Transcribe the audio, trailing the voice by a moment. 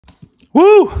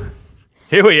Woo!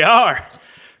 Here we are.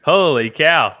 Holy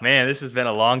cow, man, this has been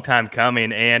a long time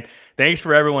coming. And thanks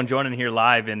for everyone joining here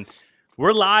live. And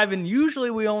we're live, and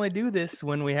usually we only do this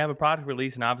when we have a product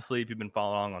release. And obviously, if you've been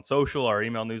following along on social or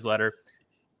email newsletter,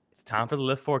 it's time for the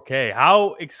Lift 4K.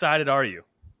 How excited are you?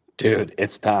 Dude,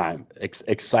 it's time.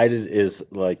 Excited is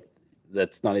like,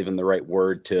 that's not even the right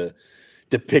word to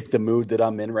depict the mood that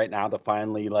I'm in right now to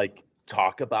finally like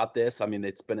talk about this. I mean,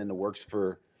 it's been in the works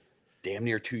for damn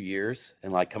near 2 years,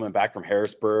 and like coming back from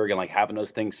Harrisburg and like having those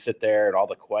things sit there and all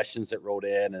the questions that wrote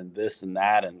in and this and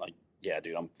that. And like, yeah,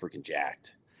 dude, I'm freaking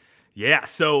jacked. Yeah,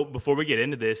 so before we get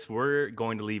into this, we're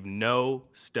going to leave no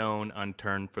stone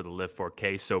unturned for the Lift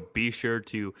 4K. So be sure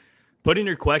to put in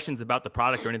your questions about the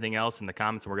product or anything else in the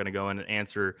comments, and we're going to go in and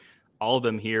answer all of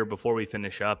them here before we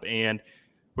finish up. And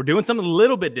we're doing something a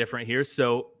little bit different here.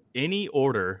 So any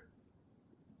order,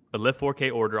 a Lift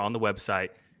 4K order on the website,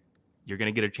 you're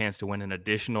going to get a chance to win an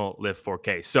additional Lift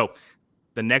 4K. So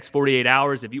the next 48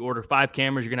 hours, if you order 5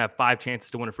 cameras, you're going to have 5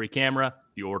 chances to win a free camera.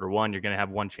 If you order 1, you're going to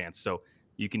have 1 chance. So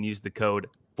you can use the code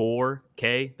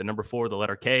 4K, the number 4, the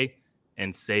letter K,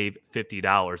 and save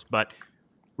 $50. But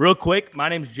real quick, my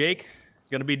name's Jake.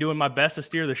 Going to be doing my best to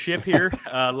steer the ship here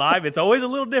live. It's always a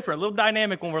little different, a little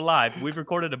dynamic when we're live. We've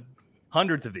recorded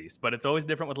hundreds of these, but it's always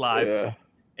different with live. Yeah.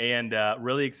 And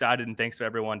really excited, and thanks to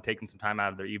everyone taking some time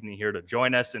out of their evening here to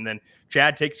join us. And then,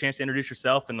 Chad, take a chance to introduce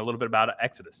yourself and a little bit about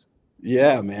Exodus.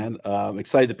 Yeah, man.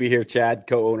 Excited to be here, Chad,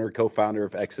 co-owner, co-founder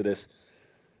of Exodus.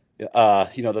 The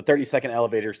 30-second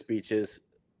elevator speeches.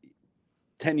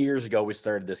 10 years ago, we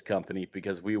started this company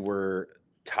because we were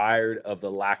tired of the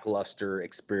lackluster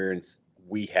experience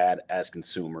we had as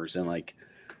consumers, and like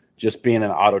just being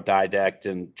an autodidact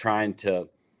and trying to,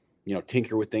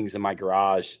 tinker with things in my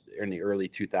garage in the early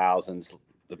 2000s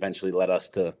eventually led us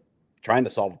to trying to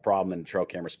solve a problem in the trail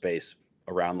camera space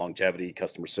around longevity,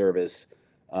 customer service,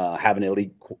 having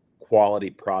elite quality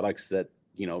products that,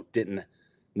 didn't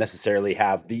necessarily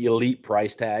have the elite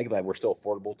price tag, but were still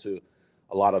affordable to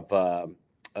a lot of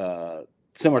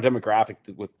similar demographic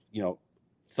with,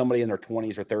 somebody in their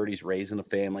 20s or 30s raising a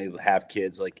family, have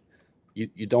kids. Like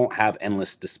you don't have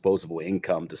endless disposable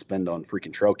income to spend on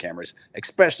freaking trail cameras,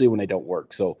 especially when they don't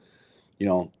work. So,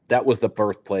 that was the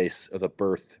birthplace or the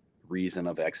birth reason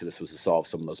of Exodus, was to solve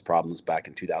some of those problems back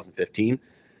in 2015.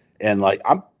 And like,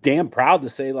 I'm damn proud to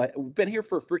say, like, we've been here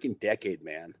for a freaking decade,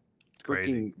 man.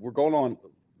 Crazy. We're going on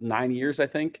 9 years, I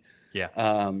think.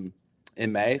 Yeah.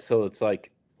 In May. So it's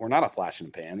like, we're not a flash in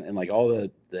the pan. And like all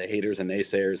the haters and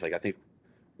naysayers, like I think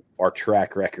our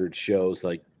track record shows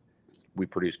like we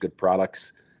produce good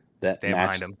products that Stand match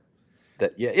behind them.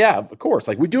 that. Yeah, of course.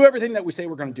 Like we do everything that we say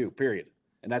we're going to do, period.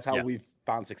 And that's how we've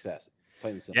found success.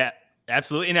 Plain and simple. Yeah,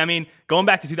 absolutely. And I mean, going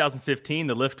back to 2015,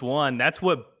 the Lift 1, that's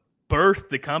what birthed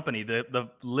the company. The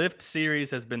Lift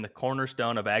series has been the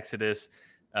cornerstone of Exodus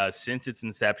since its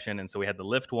inception. And so we had the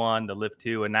Lift 1, the Lift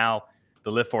 2, and now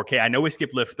the Lift 4K. I know we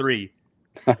skipped Lift 3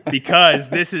 because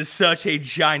this is such a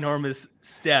ginormous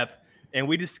step. And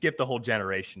we just skipped a whole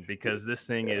generation because this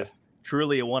thing is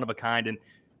truly a one of a kind. And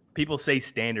people say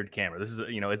standard camera. This is,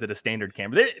 is it a standard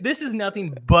camera? This is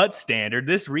nothing but standard.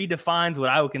 This redefines what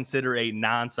I would consider a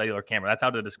non-cellular camera. That's how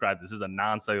to describe this. This is a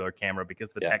non-cellular camera because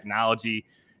the technology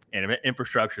and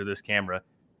infrastructure of this camera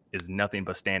is nothing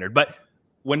but standard. But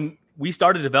when we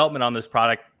started development on this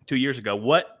product 2 years ago,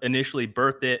 what initially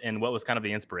birthed it and what was kind of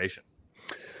the inspiration?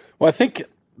 Well, I think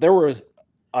there was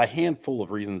a handful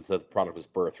of reasons that the product was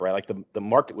birthed, right? Like the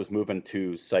market was moving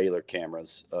to cellular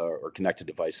cameras or connected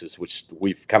devices, which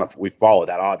we've followed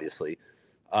that, obviously.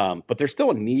 But there's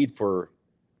still a need for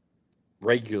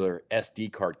regular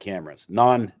SD card cameras,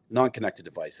 non-connected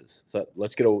devices. So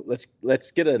let's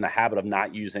get in the habit of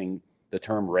not using the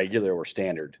term regular or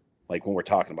standard, like when we're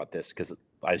talking about this, because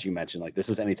as you mentioned, like this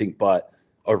is anything but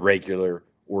a regular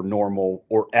or normal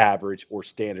or average or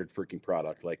standard freaking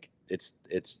product. Like it's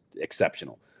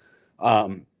exceptional.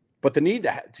 But the need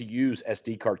to use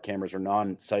SD card cameras or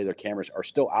non-cellular cameras are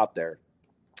still out there.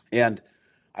 And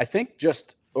I think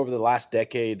just over the last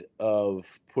decade of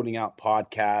putting out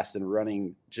podcasts and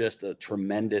running just a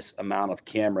tremendous amount of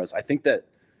cameras, I think that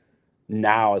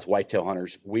now as whitetail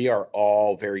hunters, we are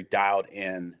all very dialed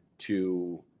in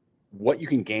to what you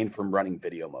can gain from running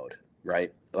video mode,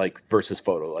 right? Like versus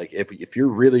photo. Like if you're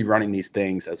really running these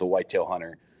things as a whitetail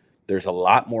hunter, there's a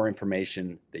lot more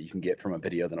information that you can get from a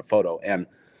video than a photo. And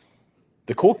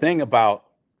the cool thing about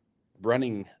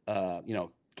running,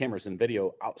 cameras and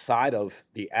video outside of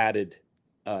the added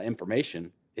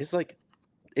information is like,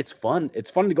 it's fun. It's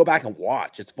fun to go back and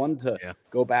watch. It's fun to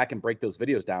go back and break those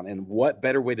videos down. And what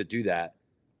better way to do that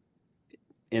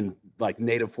in like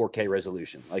native 4K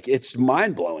resolution. Like it's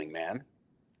mind blowing, man.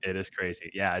 It is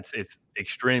crazy. Yeah, it's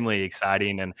extremely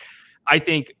exciting, and I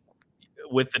think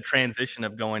with the transition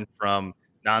of going from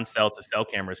non-cell to cell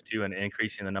cameras too, and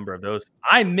increasing the number of those,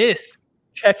 I miss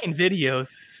checking videos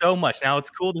so much. Now it's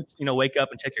cool to wake up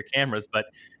and check your cameras, but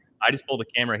I just pulled a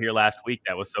camera here last week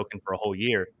that was soaking for a whole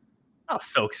year. I was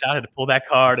so excited to pull that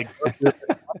card and go through it,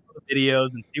 watch all the videos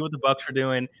and see what the Bucks are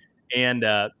doing, and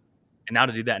now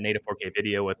to do that native 4K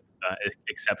video with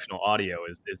exceptional audio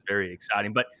is very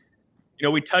exciting. But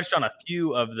we touched on a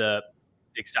few of the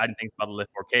exciting things about the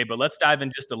Lift 4K, but let's dive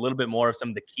in just a little bit more of some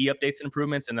of the key updates and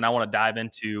improvements, and then I want to dive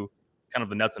into kind of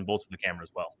the nuts and bolts of the camera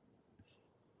as well.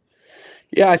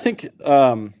 Yeah, I think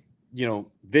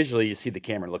visually you see the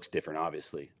camera looks different,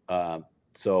 obviously.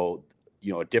 So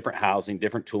a different housing,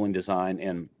 different tooling design,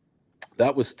 and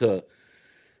that was to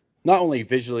not only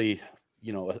visually,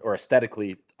 or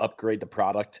aesthetically upgrade the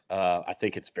product. I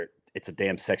think it's a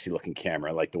damn sexy looking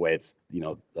camera. I like the way it's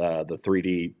the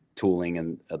 3D tooling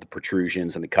and the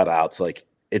protrusions and the cutouts. Like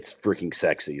it's freaking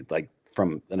sexy, like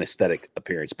from an aesthetic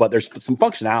appearance. But there's some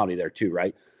functionality there too,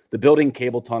 right? The built-in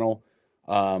cable tunnel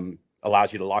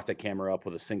allows you to lock that camera up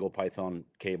with a single Python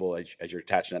cable as you're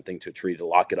attaching that thing to a tree to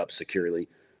lock it up securely.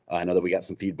 I know that we got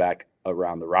some feedback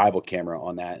around the rival camera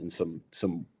on that, and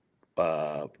some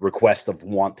requests of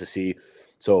want to see.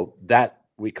 So that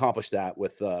we accomplished that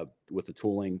with the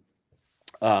tooling.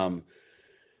 And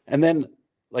then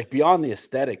like beyond the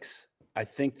aesthetics, I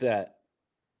think that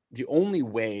the only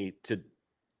way to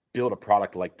build a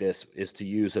product like this is to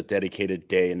use a dedicated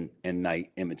day and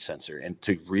night image sensor, and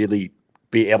to really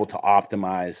be able to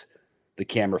optimize the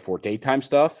camera for daytime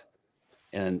stuff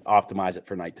and optimize it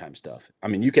for nighttime stuff. I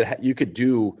mean, you could have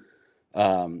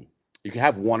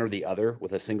one or the other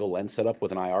with a single lens setup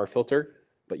with an IR filter,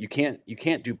 but you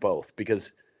can't do both,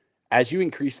 because as you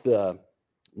increase the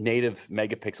native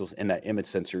megapixels in that image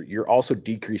sensor, you're also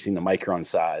decreasing the micron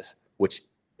size, which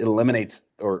eliminates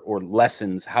or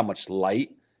lessens how much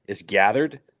light is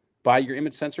gathered by your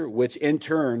image sensor, which in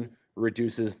turn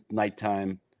reduces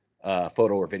nighttime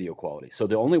photo or video quality. So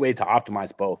the only way to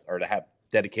optimize both are to have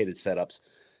dedicated setups.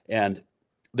 And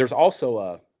there's also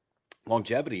a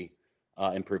longevity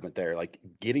improvement there. Like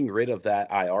getting rid of that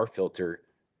IR filter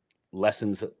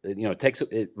lessens,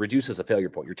 it reduces a failure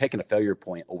point. You're taking a failure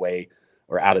point away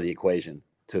or out of the equation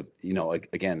to,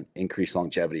 again, increase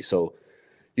longevity. So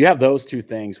you have those two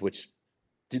things, which,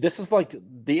 dude, this is like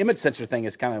the image sensor thing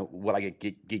is kind of what I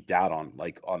get geeked out on,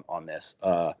 like on this.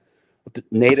 The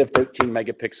native 13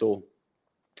 megapixel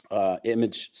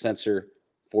image sensor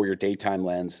for your daytime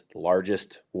lens, the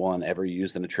largest one ever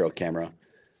used in a trail camera.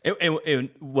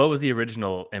 What was the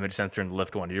original image sensor in the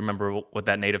Lift one? Do you remember what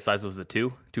that native size was? The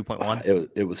 2.1?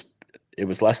 It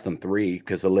was less than 3,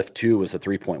 because the Lift 2 was a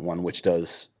 3.1, which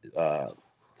does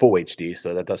full HD,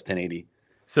 so that does 1080.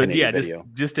 So yeah,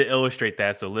 just to illustrate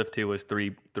that, so Lift 2 was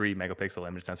 3 megapixel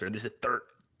image sensor. This is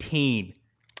 13.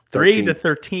 3 to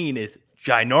 13 is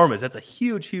ginormous. That's a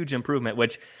huge improvement,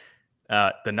 which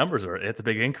the numbers it's a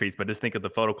big increase, but just think of the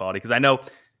photo quality, because I know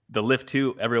the Lift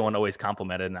 2 everyone always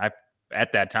complimented, and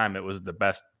at that time it was the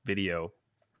best video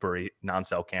for a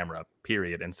non-cell camera,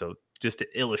 period. And so just to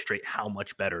illustrate how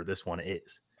much better this one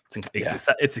is,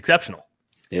 it's exceptional.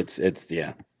 It's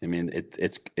yeah. I mean,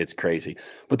 it's crazy.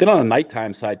 But then on the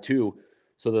nighttime side too,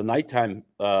 so the nighttime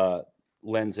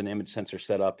lens and image sensor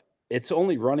setup, it's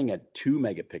only running at 2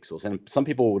 megapixels. And some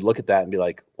people would look at that and be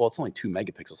like, well, it's only 2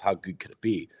 megapixels. How good could it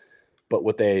be? But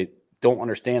what they don't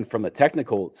understand from the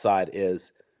technical side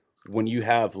is when you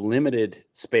have limited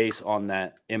space on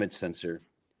that image sensor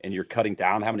and you're cutting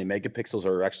down how many megapixels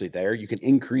are actually there, you can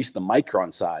increase the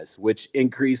micron size, which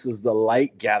increases the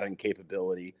light gathering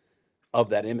capability of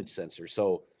that image sensor.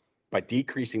 So by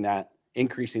decreasing that,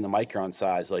 increasing the micron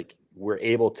size, like we're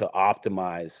able to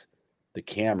optimize the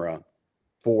camera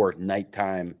for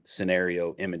nighttime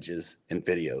scenario images and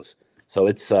videos. So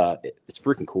it's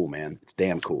freaking cool, man. It's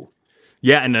damn cool.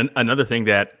 Yeah, and another thing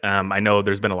that I know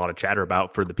there's been a lot of chatter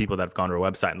about for the people that have gone to our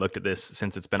website and looked at this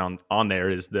since it's been on there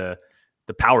is the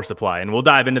power supply, and we'll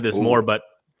dive into this more. But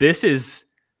this is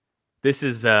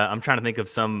I'm trying to think of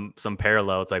some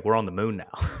parallel. It's like we're on the moon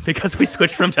now because we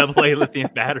switched from AA lithium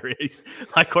batteries.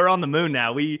 Like we're on the moon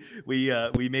now. We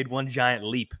made one giant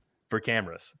leap for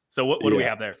cameras. So what do we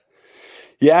have there?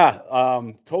 Yeah,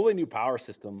 totally new power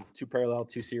system, 2 parallel,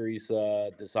 2 series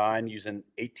design using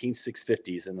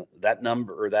 18650s, and that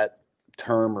number or that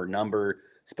term or number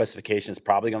specification is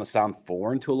probably going to sound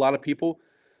foreign to a lot of people.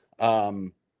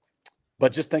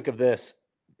 But just think of this: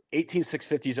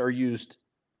 18650s are used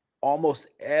almost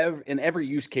in every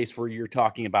use case where you're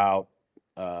talking about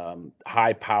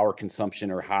high power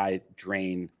consumption or high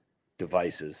drain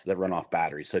devices that run off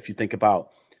batteries. So if you think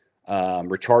about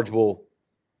rechargeable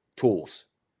tools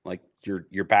like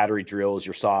your battery drills,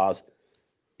 your saws,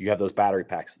 you have those battery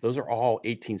packs. Those are all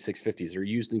 18650s. They're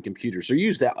used in computers. They're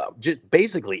used just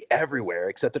basically everywhere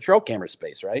except the trail camera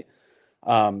space, right?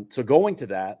 So going to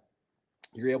that,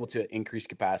 you're able to increase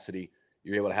capacity.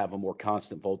 You're able to have a more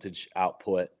constant voltage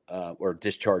output or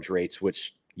discharge rates,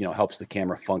 which helps the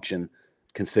camera function,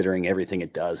 considering everything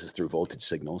it does is through voltage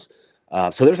signals.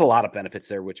 So there's a lot of benefits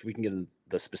there, which we can get into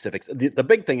the specifics. The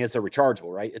big thing is they're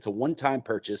rechargeable, right? It's a one-time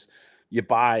purchase. You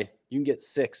can get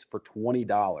 6 for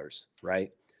 $20, right?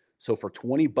 So for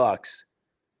 $20,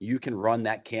 you can run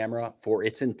that camera for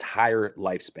its entire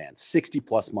lifespan, 60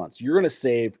 plus months. You're going to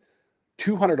save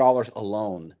 $200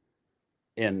 alone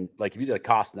in, like, if you did a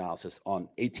cost analysis on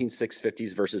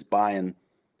 18650s versus buying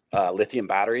lithium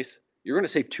batteries, you're going to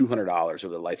save $200 over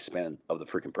the lifespan of the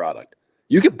freaking product.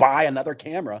 You could buy another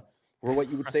camera for what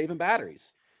you would save in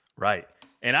batteries. Right.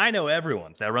 And I know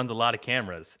everyone that runs a lot of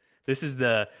cameras. This is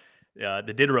the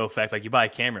Diderot effect. Like, you buy a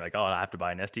camera, like, oh, I have to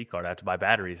buy an SD card. I have to buy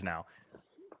batteries now.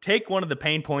 Take one of the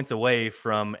pain points away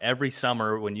from every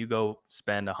summer when you go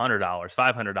spend $100,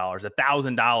 $500,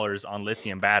 $1,000 on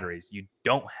lithium batteries. You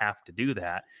don't have to do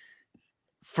that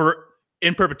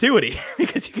in perpetuity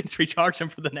because you can recharge them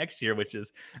for the next year, which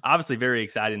is obviously very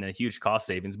exciting and a huge cost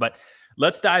savings. But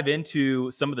let's dive into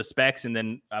some of the specs, and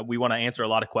then we want to answer a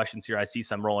lot of questions here. I see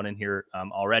some rolling in here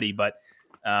already, but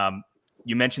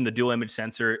you mentioned the dual image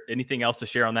sensor. Anything else to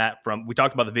share on that? We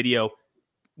talked about the video.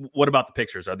 What about the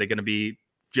pictures? Are they going to be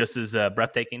just as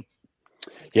breathtaking?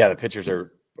 Yeah, the pictures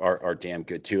are damn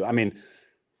good too. I mean,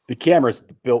 the camera's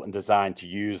built and designed to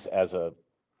use as a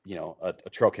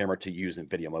trail camera to use in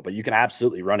video mode, but you can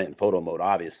absolutely run it in photo mode.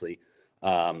 Obviously,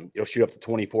 it'll shoot up to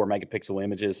 24 megapixel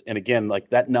images. And again, like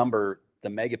that number, the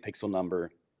megapixel number,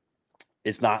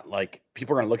 is not like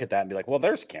people are going to look at that and be like, well,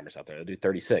 there's cameras out there that do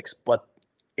 36, but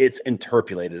it's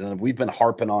interpolated. And we've been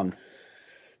harping on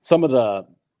some of the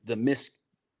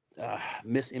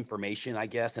misinformation, I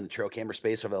guess, in the trail camera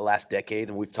space over the last decade.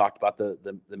 And we've talked about the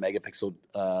megapixel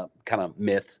kind of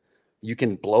myth. You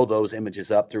can blow those images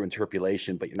up through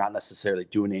interpolation, but you're not necessarily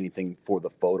doing anything for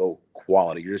the photo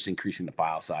quality. You're just increasing the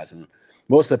file size. And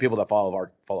most of the people that follow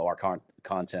our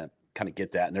content kind of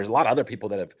get that. And there's a lot of other people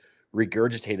that have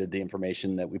regurgitated the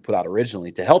information that we put out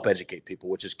originally to help educate people,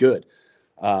 which is good.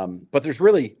 But there's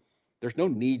no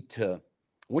need to.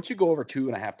 Once you go over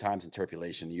 2.5 times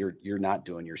interpolation, you're not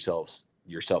doing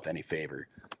yourself any favor.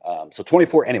 So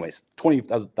 24, anyways, 20,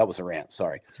 that was a rant,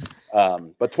 sorry.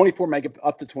 But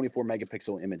up to 24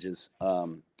 megapixel images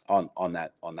on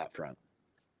that front.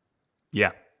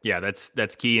 Yeah,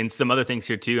 that's key. And some other things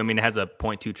here too. I mean, it has a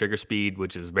 0.2 trigger speed,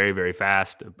 which is very, very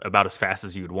fast, about as fast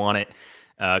as you would want it.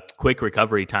 Quick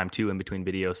recovery time too in between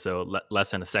videos, so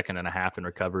less than 1.5 seconds in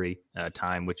recovery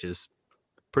time, which is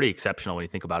pretty exceptional when you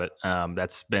think about it.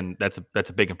 That's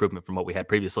a big improvement from what we had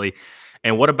previously.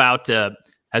 And what about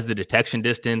has the detection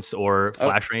distance or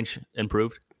flash range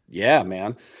improved? Yeah,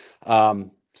 man.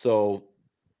 So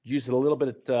using a little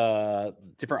bit of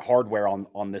different hardware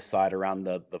on this side around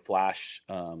the flash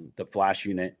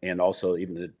unit, and also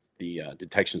even the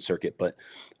detection circuit, but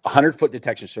 100-foot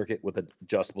detection circuit with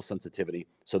adjustable sensitivity.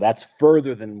 So that's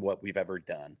further than what we've ever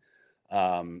done.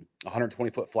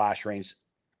 120-foot flash range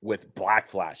with black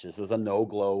flash. This is a no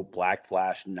glow black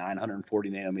flash 940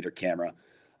 nanometer camera,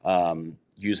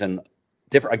 using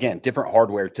different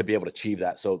hardware to be able to achieve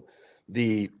that. So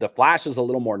the flash is a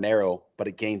little more narrow, but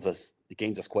it gains us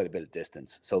quite a bit of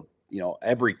distance. So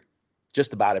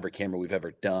just about every camera we've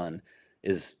ever done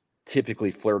is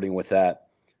typically flirting with that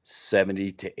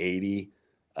 70 to 80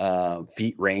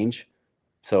 feet range.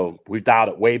 So we've dialed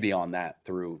it way beyond that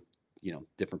through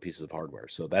different pieces of hardware.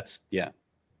 So that's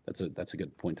a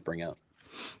good point to bring up.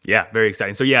 Yeah, very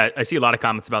exciting. So yeah, I see a lot of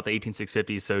comments about the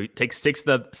 18650s. So take six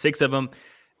of them,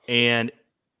 and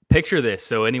picture this.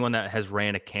 So anyone that has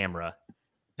ran a camera,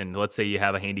 and let's say you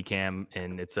have a handy cam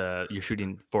and you're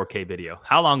shooting 4K video,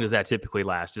 how long does that typically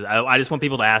last? I just want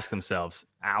people to ask themselves,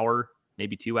 hour,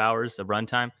 maybe 2 hours of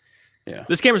runtime. Yeah,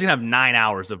 this camera's gonna have 9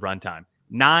 hours of runtime.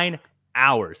 9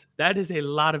 hours. That is a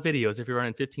lot of videos. If you're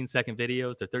running 15-second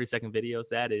videos or 30-second videos,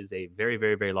 that is a very,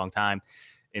 very, very long time.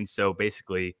 And so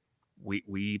basically,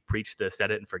 we preach the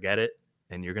set it and forget it,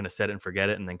 and you're going to set it and forget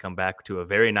it, and then come back to a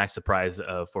very nice surprise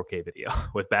of 4K video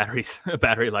with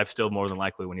battery life still more than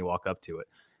likely when you walk up to it.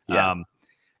 Yeah.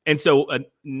 And so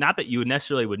not that you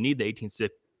necessarily would need the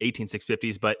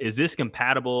 18650s, but is this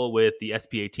compatible with the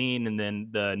SP18 and then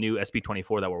the new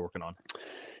SP24 that we're working on?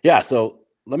 Yeah. So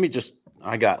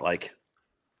I got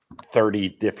 30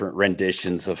 different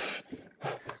renditions of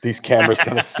these cameras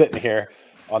kind of sitting here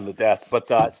on the desk, but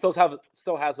it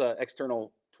still has a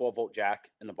external 12-volt jack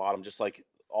in the bottom, just like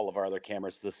all of our other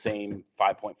cameras. The same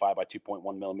 5.5 by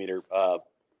 2.1 millimeter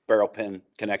barrel pin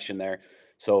connection there.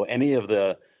 So any of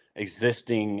the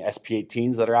existing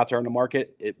SP18s that are out there on the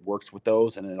market, it works with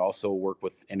those, and it also work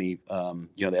with any the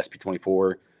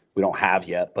SP24 we don't have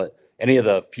yet, but any of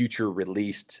the future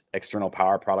released external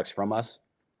power products from us,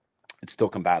 it's still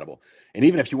compatible. And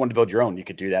even if you wanted to build your own, you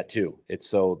could do that too. It's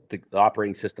so the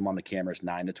operating system on the camera is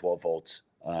 9 to 12 volts,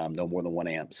 no more than 1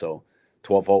 amp. So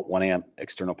 12 volt, 1 amp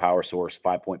external power source,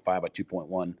 5.5 by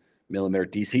 2.1 millimeter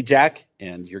DC jack,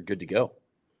 and you're good to go.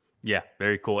 Yeah,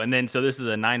 very cool. And then, so this is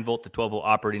a 9 volt to 12 volt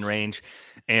operating range.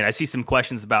 And I see some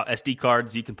questions about SD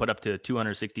cards. You can put up to a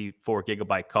 264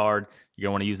 gigabyte card. You're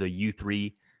going to want to use a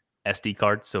U3 SD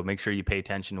card. So make sure you pay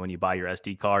attention when you buy your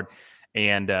SD card.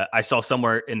 And I saw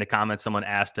somewhere in the comments, someone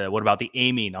asked, what about the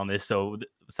aiming on this? So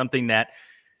something that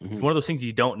it's one of those things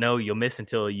you don't know, you'll miss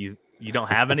until you don't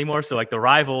have anymore. So like the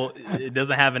Rival, it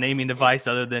doesn't have an aiming device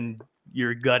other than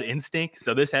your gut instinct.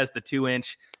 So this has the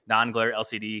 2-inch non-glare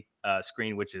LCD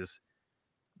screen, which is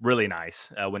really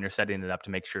nice when you're setting it up to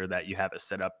make sure that you have it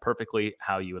set up perfectly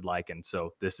how you would like. And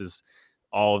so this is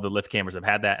all of the lift cameras have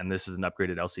had that, and this is an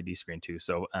upgraded LCD screen too.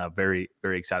 So very,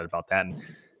 very excited about that. And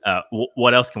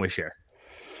what else can we share?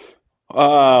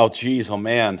 Oh, geez. Oh,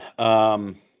 man. I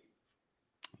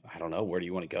don't know. Where do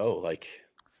you want to go? Like,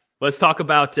 let's talk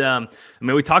about,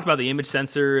 we talked about the image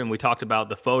sensor and we talked about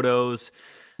the photos.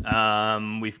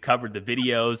 We've covered the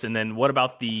videos. And then what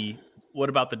about the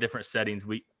different settings?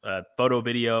 Photo,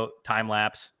 video, time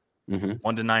lapse,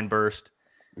 1 to 9 burst,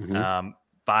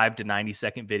 5 to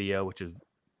 90-second video, which is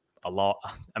a lot.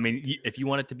 I mean, if you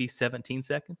want it to be 17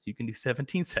 seconds, you can do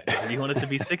 17 seconds. If you want it to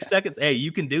be 6 seconds, hey,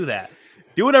 you can do that.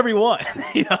 Do whatever you want.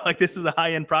 Like this is a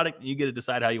high-end product. You get to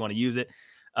decide how you want to use it.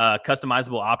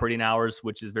 Customizable operating hours,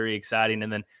 which is very exciting.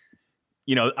 And then,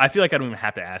 I feel like I don't even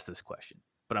have to ask this question,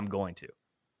 but I'm going to.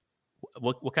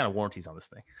 What kind of warranties on this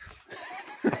thing?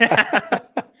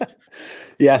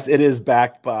 Yes, it is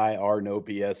backed by our no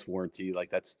BS warranty.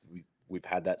 Like we've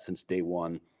had that since day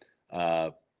one.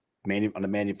 On the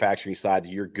manufacturing side,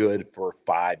 you're good for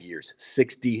 5 years,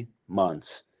 60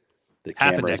 months. The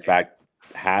camera is back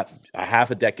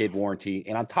half a decade warranty.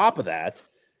 And on top of that,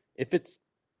 if it's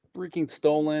freaking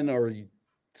stolen or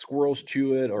squirrels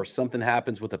chew it or something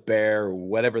happens with a bear or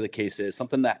whatever the case is,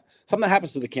 something that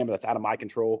happens to the camera that's out of my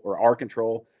control or our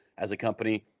control as a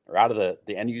company or out of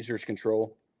the end user's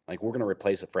control, like we're going to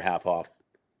replace it for half off,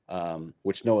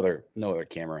 which no other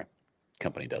camera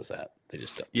company does that. They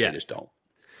just don't. Yeah. They just don't.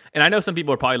 And I know some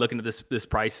people are probably looking at this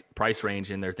price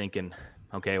range and they're thinking,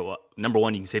 okay, well, number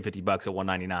one, you can save $50 at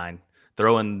 $199.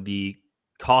 Throw in the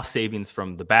cost savings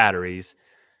from the batteries.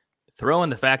 Throw in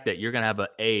the fact that you're going to have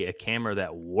a camera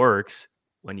that works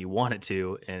when you want it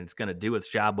to, and it's going to do its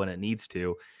job when it needs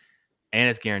to, and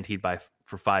it's guaranteed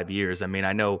for 5 years. I mean,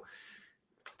 I know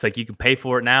it's like you can pay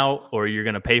for it now, or you're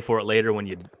going to pay for it later when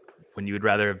you would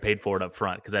rather have paid for it up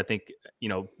front. Because I think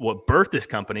what birthed this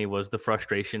company was the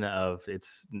frustration of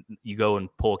you go and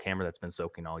pull a camera that's been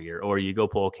soaking all year, or you go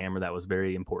pull a camera that was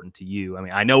very important to you. I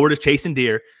mean, I know we're just chasing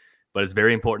deer, but it's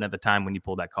very important at the time when you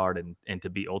pull that card and to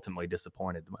be ultimately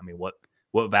disappointed. I mean, what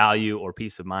value or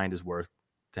peace of mind is worth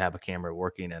to have a camera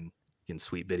working and getting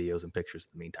sweet videos and pictures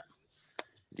in the meantime?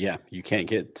 Yeah, you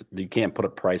can't put a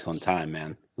price on time,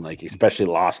 man. Like especially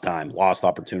lost time, lost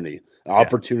opportunity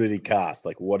cost.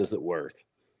 Like what is it worth?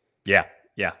 Yeah,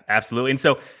 absolutely. And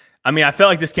so, I mean, I felt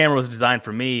like this camera was designed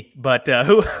for me, but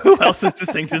who else is this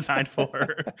thing designed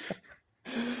for?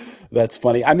 That's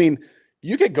funny. I mean,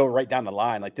 you could go right down the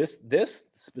line. Like this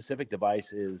specific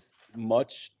device is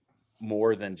much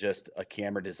more than just a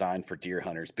camera designed for deer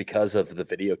hunters because of the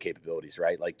video capabilities,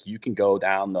 right? Like you can go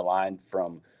down the line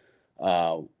from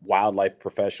wildlife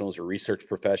professionals or research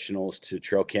professionals to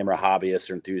trail camera hobbyists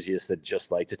or enthusiasts that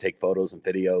just like to take photos and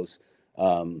videos.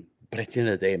 But at the end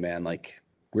of the day, man, like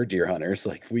we're deer hunters.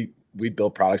 Like we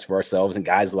build products for ourselves and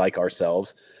guys like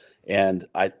ourselves. And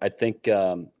I think,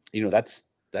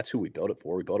 that's who we built it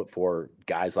for. We built it for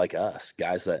guys like us,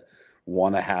 guys that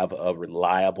want to have a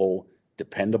reliable,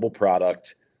 dependable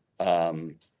product.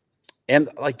 And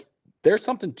like, there's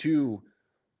something to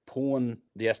pulling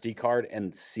the SD card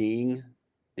and seeing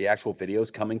the actual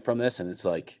videos coming from this. And it's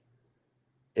like,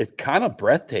 it's kind of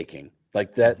breathtaking.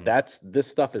 Like this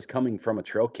stuff is coming from a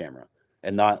trail camera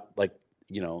and not like,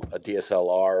 a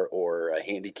DSLR or a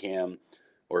handy cam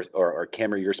or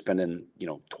camera you're spending,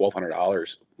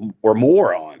 $1,200 or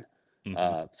more on.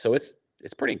 So it's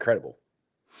pretty incredible.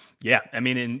 Yeah. I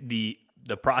mean, in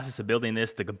the process of building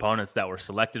this, the components that were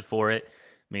selected for it.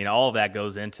 I mean, all of that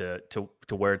goes into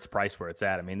to where it's priced, where it's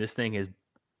at. I mean, this thing is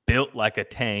built like a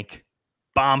tank,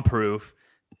 bomb proof,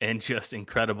 and just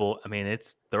incredible. I mean,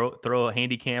 it's throw a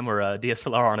handy cam or a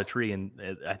DSLR on a tree, and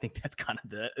I think that's kind of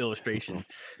the illustration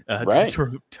Right.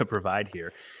 to provide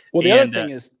here. Well, the And other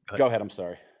thing is, go ahead. I'm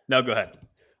sorry. No, go ahead.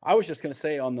 I was just going to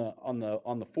say on the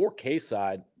 4K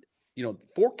side,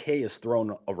 4K is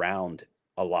thrown around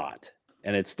a lot,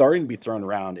 and it's starting to be thrown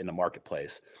around in the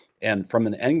marketplace. And from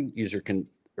an end user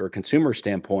or consumer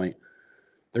standpoint,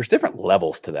 there's different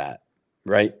levels to that,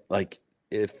 right? Like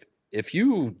if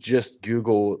you just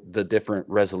Google the different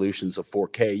resolutions of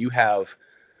 4K, you have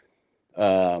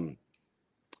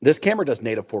this camera does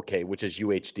native 4K, which is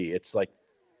UHD. It's like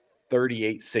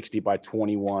 3860 by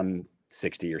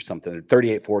 2160 or something.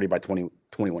 3840 by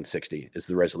 2160 is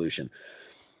the resolution.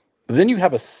 But then you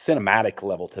have a cinematic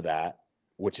level to that,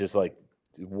 which is like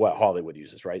what Hollywood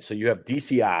uses, right? So you have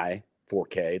DCI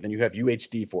 4K, then you have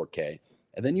UHD 4K,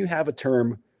 and then you have a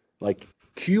term like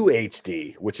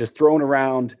QHD, which is thrown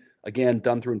around, again,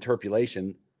 done through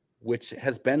interpolation, which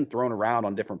has been thrown around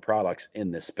on different products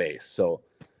in this space. So,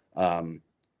 again,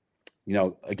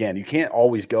 you can't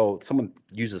always go, someone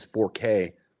uses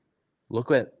 4K,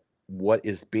 look at what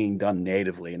is being done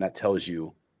natively, and that tells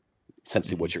you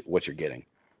essentially what you're getting.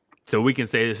 So we can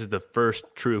say this is the first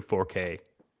true 4K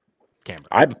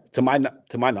camera. To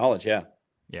my knowledge, yeah.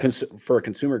 For a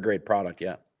consumer grade product,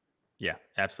 yeah. Yeah,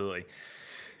 absolutely.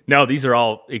 No, these are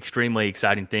all extremely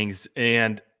exciting things.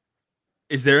 And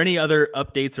is there any other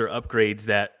updates or upgrades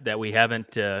that we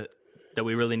haven't that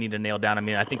we really need to nail down? I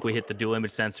mean, I think we hit the dual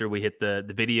image sensor, we hit the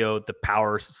video, the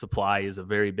power supply is a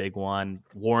very big one.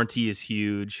 Warranty is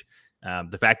huge.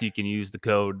 The fact that you can use the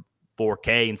code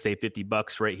 4K and save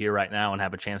 $50 right here, right now, and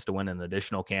have a chance to win an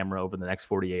additional camera over the next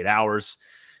 48 hours.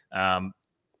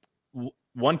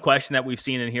 One question that we've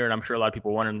seen in here, and I'm sure a lot of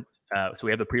people are wondering, so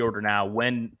we have the pre-order now.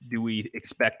 When do we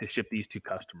expect to ship these to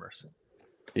customers?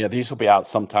 Yeah, these will be out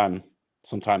sometime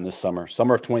this summer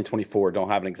of 2024. Don't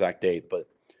have an exact date, but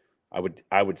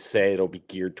I would say it'll be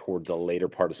geared toward the later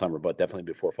part of summer, but definitely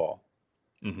before fall.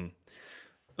 Mm-hmm.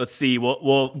 Let's see.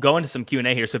 We'll go into some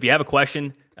Q&A here. So if you have a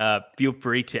question, feel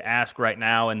free to ask right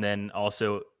now. And then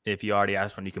also, if you already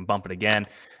asked one, you can bump it again.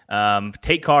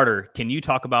 Tate Carter, can you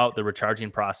talk about the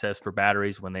recharging process for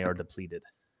batteries when they are depleted?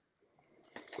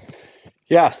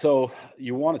 Yeah, so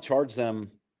you want to charge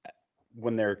them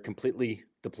when they're completely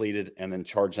depleted and then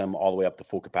charge them all the way up to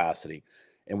full capacity.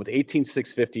 And with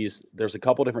 18650s, there's a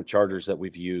couple different chargers that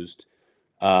we've used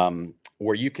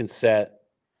where you can set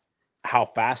how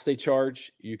fast they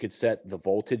charge, you could set the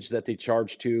voltage that they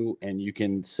charge to, and you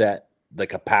can set the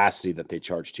capacity that they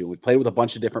charge to. We played with a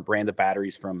bunch of different brand of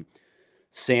batteries from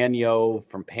Sanyo,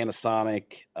 from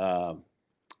Panasonic.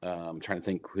 I'm trying to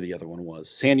think who the other one was.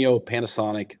 Sanyo,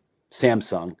 Panasonic,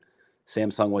 Samsung.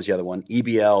 Samsung was the other one.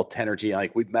 EBL, Tenergy.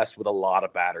 Like, we've messed with a lot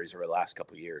of batteries over the last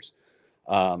couple of years.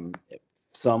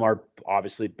 Some are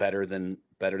obviously better than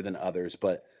others,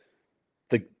 but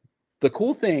the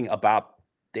cool thing about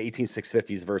the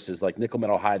 18650s versus like nickel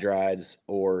metal hydrides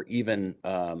or even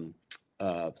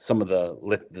some of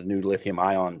the new lithium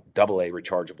ion AA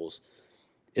rechargeables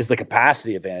is the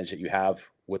capacity advantage that you have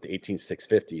with the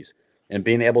 18650s, and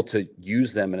being able to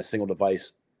use them in a single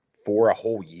device for a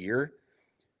whole year.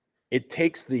 It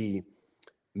takes the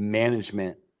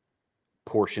management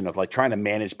portion of like trying to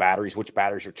manage batteries, which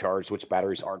batteries are charged, which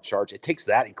batteries aren't charged. It takes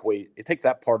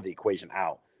that part of the equation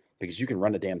out, because you can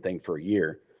run the damn thing for a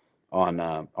year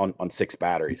on 6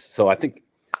 batteries. So I think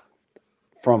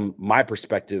from my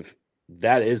perspective,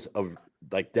 that is a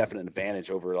like definite advantage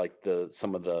over like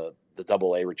some of the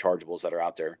AA rechargeables that are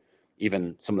out there,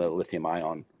 even some of the lithium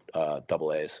ion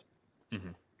AA's. Mm-hmm.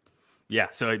 Yeah,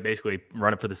 so basically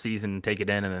run it for the season, take it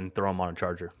in, and then throw them on a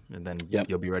charger, and then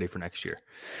you'll be ready for next year.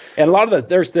 And a lot of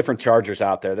there's different chargers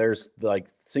out there. There's like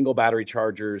single battery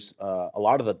chargers. A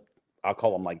lot of I'll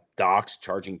call them like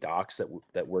charging docks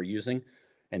that we're using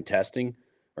and testing,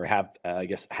 or have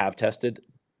tested.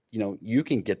 You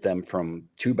can get them from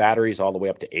 2 batteries all the way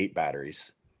up to 8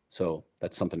 batteries. So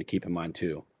that's something to keep in mind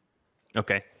too.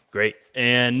 Okay, great.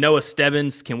 And Noah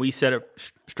Stebbins, can we set it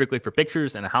strictly for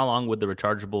pictures, and how long would the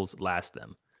rechargeables last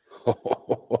them?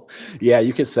 Yeah,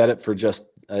 you could set it for just,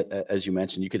 as you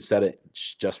mentioned, you could set it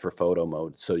just for photo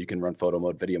mode. So you can run photo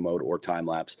mode, video mode, or time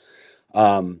lapse.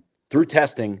 Through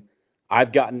testing,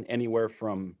 I've gotten anywhere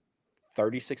from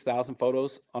 36,000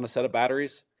 photos on a set of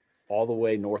batteries all the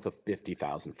way north of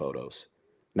 50,000 photos.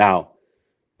 Now,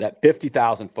 that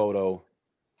 50,000 photo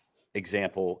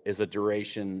example is a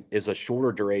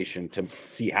shorter duration to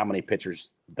see how many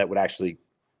pictures that would actually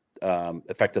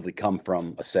effectively come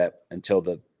from a set until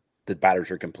the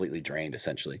batteries are completely drained,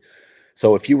 essentially.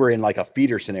 So if you were in like a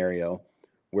feeder scenario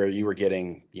where you were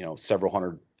getting, several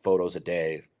hundred photos a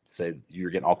day, say you were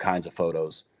getting all kinds of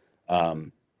photos,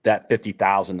 that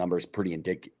 50,000 number is pretty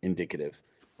indicative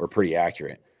or pretty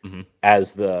accurate. Mm-hmm.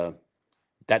 As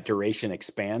that duration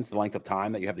expands, the length of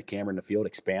time that you have the camera in the field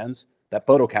expands, that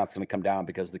photo count's going to come down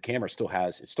because the camera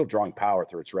it's still drawing power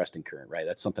through its resting current, right?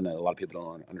 That's something that a lot of people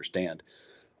don't understand,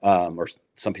 or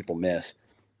some people miss.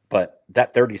 But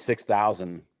that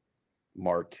 36,000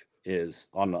 mark is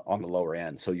on the lower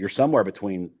end. So you're somewhere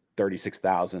between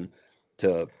 36,000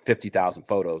 to 50,000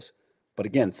 photos. But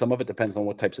again, some of it depends on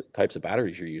what types of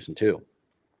batteries you're using too.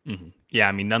 Mm-hmm. Yeah,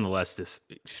 I mean, nonetheless, this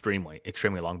extremely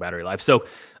long battery life. So,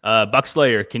 Buck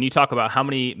Slayer, can you talk about how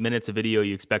many minutes of video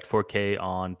you expect 4K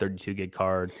on 32 gig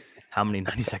card? How many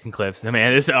 90-second clips?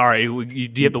 Man, this all right. Do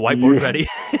you have the whiteboard ready?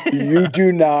 You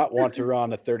do not want to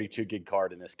run a 32 gig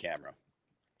card in this camera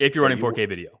If you're running 4K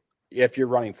video. If you're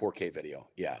running 4K video,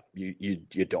 yeah,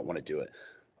 you don't want to do it.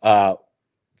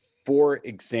 For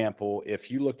example,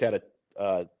 if you looked at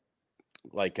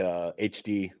like a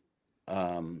HD,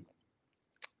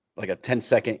 like a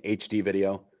 10-second HD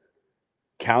video,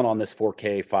 count on this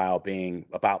 4K file being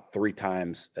about 3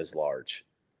 times as large,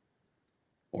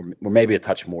 or maybe a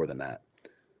touch more than that.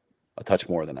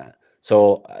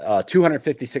 So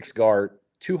 256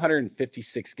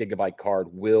 gigabyte card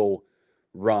will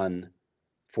run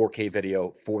 4K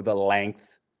video for the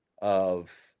length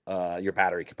of your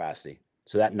battery capacity.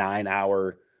 So that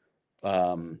 9-hour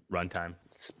runtime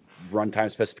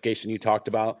specification you talked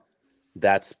about,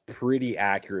 that's pretty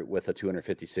accurate with a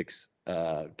 256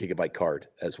 gigabyte card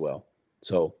as well.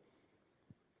 So,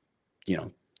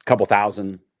 a couple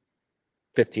thousand,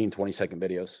 15, 20-second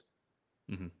videos.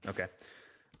 Mm-hmm. Okay.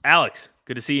 Alex,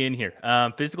 good to see you in here.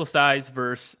 Physical size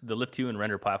versus the Lift 2 and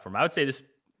render platform. I would say this,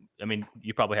 I mean,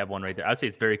 you probably have one right there. I'd say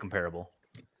it's very comparable.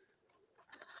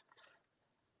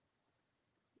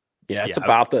 Yeah, it's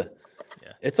about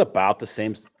the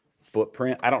same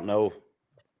footprint. I don't know.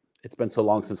 It's been so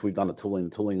long since we've done the tooling.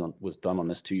 The tooling was done on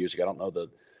this 2 years ago. I don't know the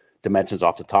dimensions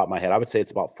off the top of my head. I would say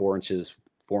it's about 4 inches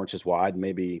wide,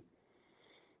 maybe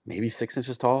 6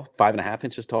 inches tall, 5.5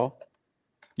 inches tall.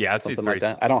 Yeah, I'd say it's very like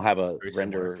that. I don't have a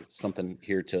render something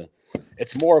here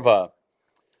it's more of a,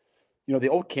 the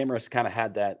old cameras kind of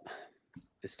had that.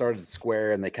 It started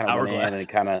square and they kind of went in and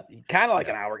kind of like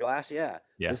an hourglass. Yeah.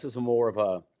 This is more of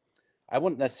a, I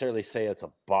wouldn't necessarily say it's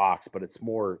a box, but it's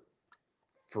more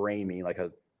framey, like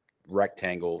a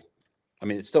rectangle. I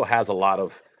mean, it still has a lot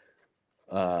of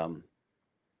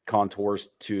contours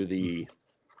to the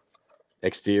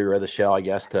exterior of the shell, I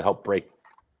guess, to help break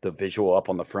the visual up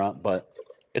on the front, but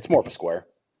it's more of a square.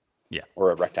 Yeah.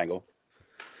 Or a rectangle.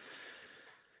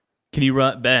 Can you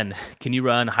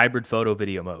run hybrid photo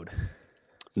video mode?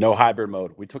 No hybrid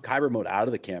mode. We took hybrid mode out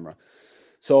of the camera.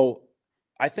 So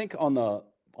I think on the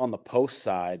post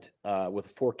side,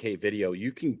 with 4K video,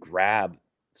 you can grab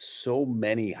so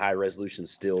many high resolution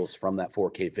stills from that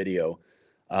 4K video.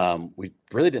 We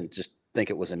really didn't just think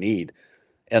it was a need.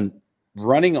 And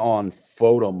running on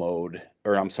photo mode,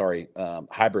 or I'm sorry,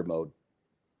 hybrid mode,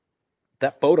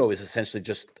 that photo is essentially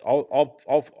just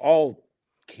all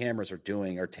cameras are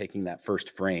doing are taking that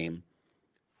first frame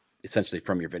essentially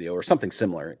from your video or something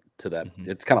similar to that. Mm-hmm.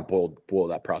 It's kind of boil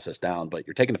that process down, but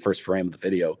you're taking the first frame of the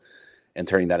video and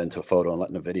turning that into a photo and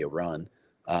letting the video run.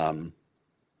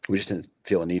 We just didn't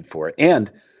feel a need for it.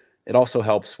 And it also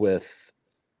helps with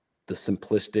the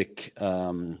simplistic,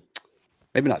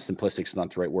 maybe not simplistic is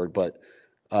not the right word, but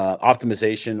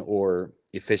optimization or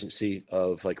efficiency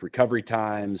of like recovery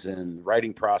times and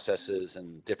writing processes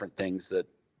and different things that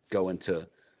go into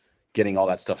getting all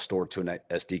that stuff stored to an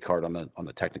SD card on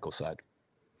the technical side.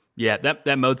 Yeah,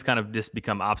 that mode's kind of just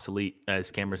become obsolete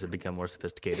as cameras have become more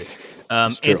sophisticated.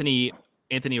 Anthony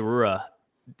Arura,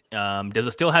 does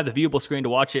it still have the viewable screen to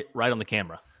watch it right on the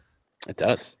camera? It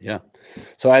does, yeah.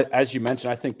 So as you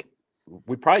mentioned, I think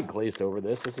we probably glazed over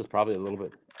this. This is probably a little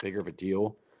bit bigger of a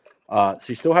deal. So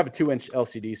you still have a 2-inch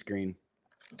LCD screen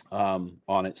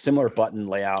on it, similar button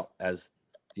layout as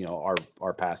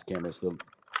our past cameras, the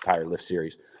entire Lift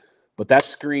series. But that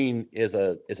screen is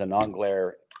a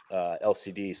non-glare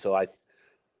LCD. So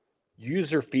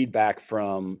user feedback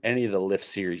from any of the Lift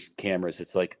series cameras,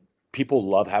 it's like people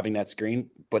love having that screen.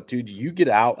 But dude, you get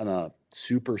out on a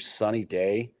super sunny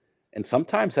day, and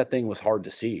sometimes that thing was hard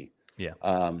to see. Yeah.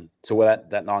 So with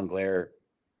that non-glare,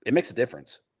 it makes a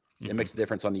difference. Mm-hmm. It makes a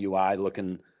difference on the UI,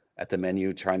 looking at the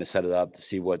menu, trying to set it up to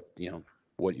see what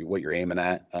you're aiming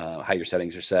at, how your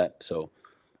settings are set. So,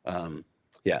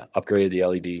 yeah, upgraded the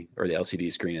LED or the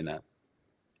LCD screen in that.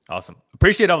 Awesome.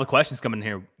 Appreciate all the questions coming in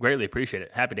here. Greatly appreciate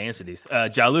it. Happy to answer these.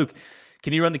 Ja-Luke,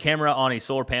 can you run the camera on a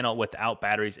solar panel without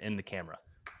batteries in the camera?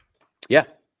 Yeah.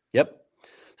 Yep.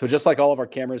 So just like all of our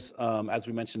cameras, as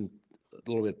we mentioned a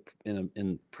little bit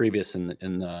in previous in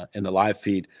the live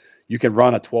feed, you can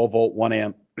run a 12-volt 1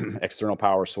 amp external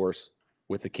power source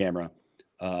with the camera.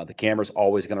 The camera is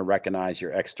always going to recognize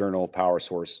your external power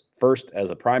source first as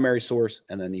a primary source,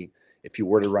 and then if you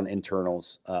were to run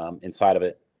internals inside of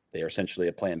it, they are essentially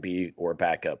a plan B or a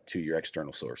backup to your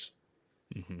external source.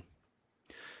 Mm-hmm.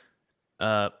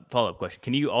 Follow-up question.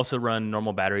 Can you also run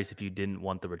normal batteries if you didn't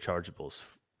want the rechargeables?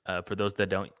 For those that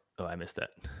don't, oh, I missed that.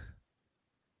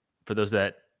 For those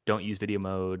that don't use video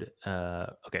mode,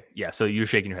 okay, yeah, so you're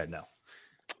shaking your head no.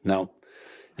 No,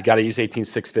 you got to use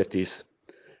 18650s.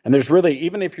 And there's really,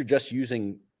 even if you're just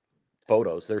using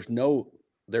photos, there's no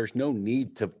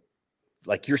need to,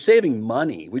 like, you're saving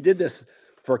money. We did this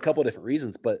for a couple of different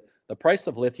reasons, but the price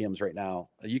of lithiums right now,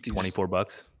 you can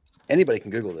 $24. Anybody can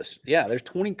Google this. Yeah, there's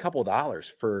couple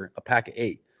dollars for a pack of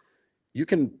 8. You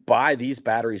can buy these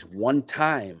batteries one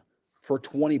time for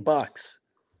 $20.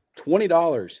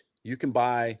 $20. You can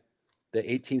buy the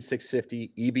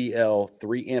 18650 EBL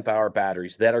 3 amp hour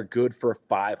batteries that are good for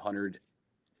 500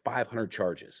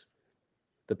 charges.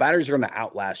 The batteries are going to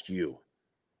outlast you.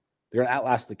 They're going to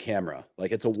outlast the camera.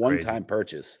 Like, it's a one-time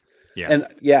purchase. Yeah. And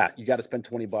yeah, you got to spend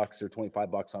 $20 or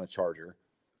 $25 on a charger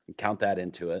and count that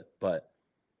into it. But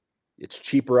it's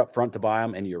cheaper up front to buy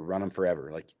them, and you run them forever.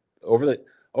 Like, over the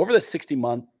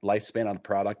 60-month lifespan on the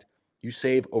product, you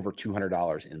save over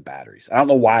 $200 in batteries. I don't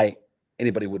know why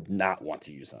anybody would not want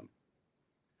to use them.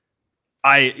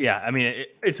 I mean,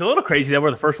 it's a little crazy that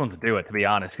we're the first ones to do it, to be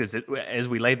honest, because as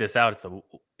we laid this out,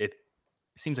 it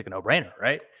seems like a no-brainer,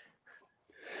 right?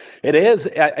 It is.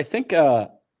 I think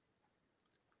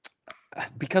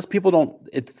because people don't,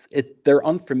 they're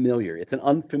unfamiliar. It's an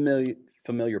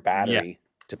unfamiliar battery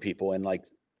to people, and like,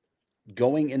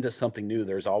 going into something new,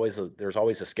 there's always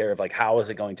a scare of like, how is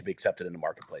it going to be accepted in the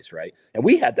marketplace, right? And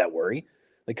we had that worry,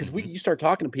 like, because you start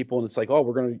talking to people and it's like, oh,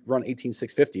 we're going to run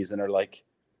 18650s, and they're like,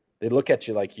 they look at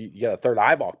you like you got a third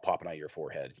eyeball popping out of your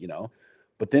forehead, you know.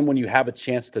 But then when you have a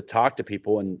chance to talk to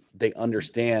people and they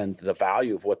understand the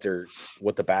value of what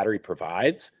the battery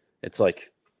provides, it's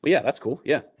like, well, yeah, that's cool.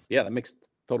 Yeah, that makes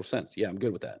total sense. Yeah, I'm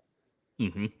good with that.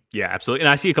 Mm-hmm. Yeah, absolutely. And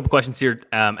I see a couple questions here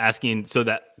asking, so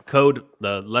that code,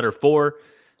 the letter 4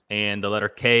 and the letter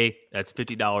K, that's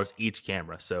 $50 each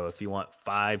camera. So if you want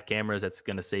 5 cameras, that's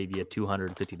going to save you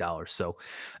 $250. So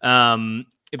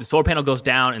if the solar panel goes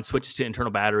down and switches to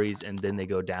internal batteries and then they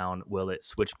go down, will it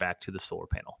switch back to the solar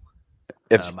panel?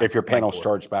 If your panel's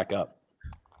charged back up.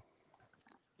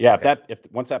 Yeah, okay. if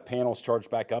once that panel's charged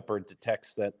back up, or it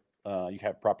detects that you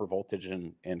have proper voltage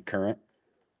and current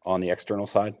on the external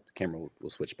side, the camera will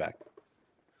switch back.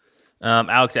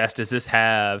 Alex asked, does this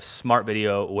have smart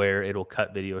video where it'll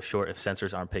cut video short if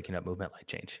sensors aren't picking up movement light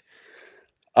change?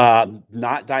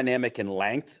 Not dynamic in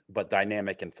length, but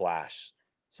dynamic in flash.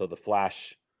 So the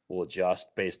flash will adjust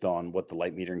based on what the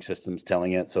light metering system's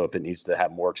telling it. So if it needs to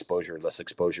have more exposure, less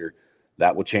exposure,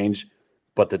 that will change.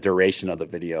 But the duration of the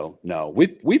video, no.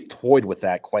 We've toyed with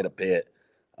that quite a bit,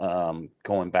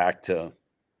 going back to,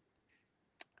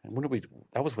 when did we?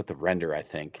 That was with the render, I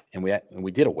think, and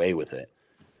we did away with it.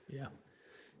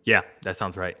 Yeah, that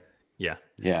sounds right. Yeah.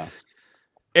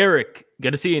 Eric,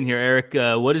 good to see you in here, Eric.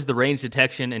 What is the range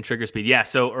detection and trigger speed? Yeah,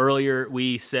 so earlier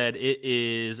we said it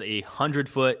is a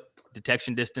 100-foot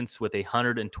detection distance with a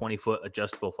 120-foot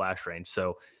adjustable flash range.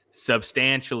 So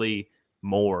substantially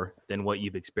more than what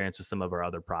you've experienced with some of our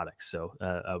other products. So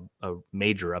a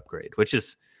major upgrade,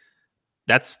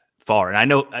 that's far. And I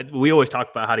know we always talk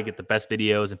about how to get the best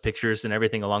videos and pictures and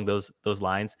everything along those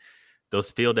lines. Those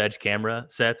field edge camera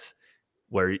sets,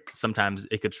 where sometimes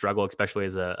it could struggle, especially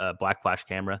as a black flash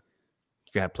camera,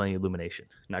 you're gonna have plenty of illumination.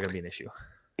 Not gonna be an issue.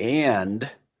 And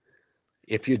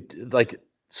if you like,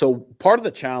 so part of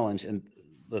the challenge and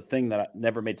the thing that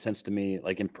never made sense to me,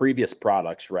 like in previous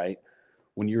products, right?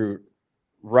 When you're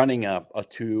running a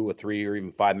 2, a 3, or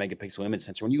even 5 megapixel image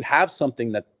sensor, when you have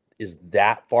something that is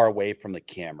that far away from the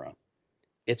camera,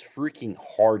 it's freaking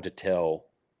hard to tell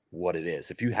what it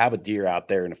is. If you have a deer out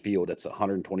there in a field that's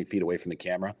 120 feet away from the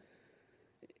camera,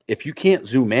 if you can't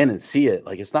zoom in and see it,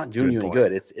 like, it's not doing you any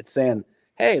good. It's saying,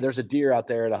 hey, there's a deer out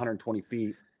there at 120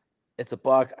 feet. It's a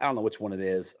buck. I don't know which one it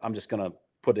is. I'm just going to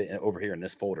put it over here in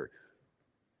this folder.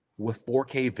 With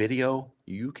 4K video,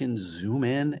 you can zoom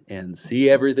in and see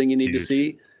everything you need to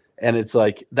see. And it's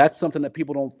like, that's something that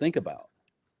people don't think about.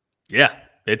 Yeah.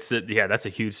 that's a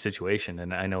huge situation,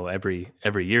 and I know every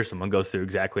year someone goes through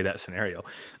exactly that scenario.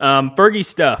 Fergie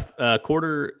stuff,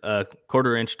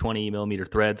 quarter inch 20 millimeter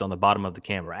threads on the bottom of the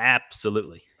camera.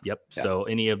 Absolutely, yep. Yeah. So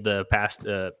any of the past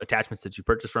attachments that you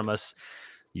purchased from us,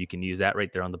 you can use that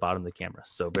right there on the bottom of the camera.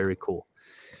 So very cool.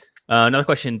 Another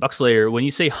question, Buckslayer. When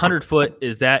you say 100 foot,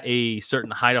 is that a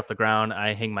certain height off the ground?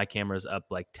 I hang my cameras up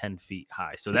like 10 feet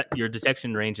high, so that your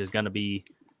detection range is going to be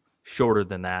shorter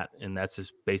than that, and that's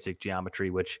just basic geometry,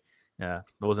 which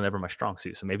wasn't ever my strong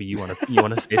suit. So maybe you want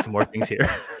to say some more things here.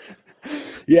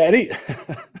 Yeah.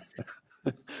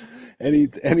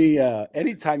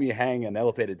 Anytime you hang an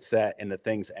elevated set and the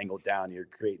thing's angled down, you're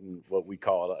creating what we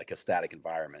call like a static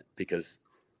environment, because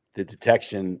the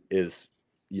detection is,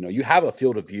 you have a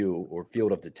field of view or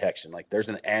field of detection. Like there's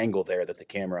an angle there that the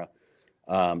camera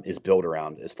is built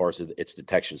around as far as its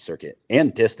detection circuit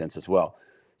and distance as well.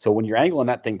 So when you're angling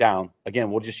that thing down, again,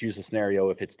 we'll just use the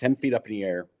scenario. If it's 10 feet up in the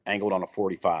air, angled on a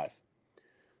 45,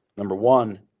 number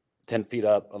one, 10 feet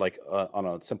up, like on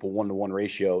a simple 1-to-1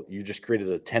 ratio, you just created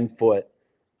a 10-foot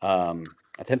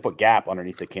gap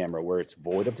underneath the camera where it's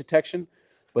void of detection.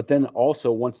 But then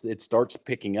also once it starts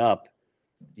picking up,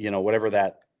 whatever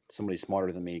that, somebody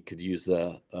smarter than me could use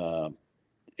the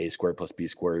a squared plus b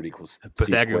squared equals c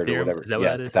squared or whatever. Is that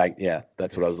what that is?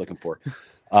 That's what I was looking for.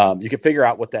 You can figure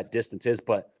out what that distance is,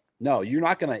 but no, you're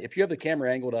not going to, if you have the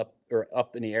camera angled up or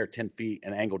up in the air 10 feet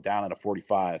and angled down at a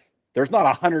 45, there's not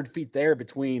 100 feet there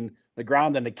between the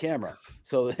ground and the camera.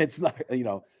 So it's not,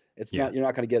 it's not, you're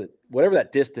not going to get it. Whatever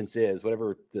that distance is,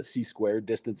 whatever the c squared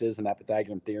distance is in that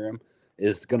Pythagorean theorem,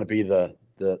 is going to be the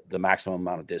maximum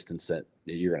amount of distance that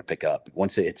you're going to pick up.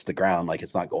 Once it hits the ground, like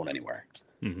it's not going anywhere.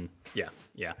 Mm-hmm.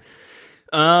 Yeah.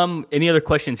 Any other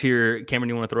questions here, Cameron,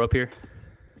 you want to throw up here?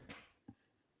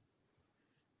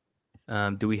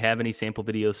 Do we have any sample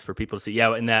videos for people to see? Yeah,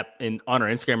 on our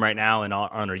Instagram right now and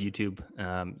on our YouTube,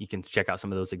 you can check out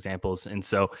some of those examples. And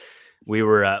so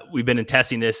we've been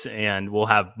testing this, and we'll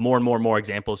have more and more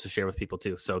examples to share with people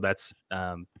too. So that's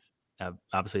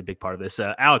obviously a big part of this.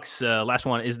 Alex, last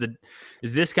one, is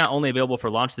discount only available for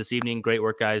launch this evening? Great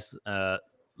work, guys.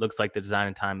 Looks like the design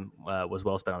and time was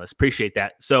well spent on this. Appreciate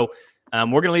that. So we're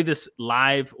going to leave this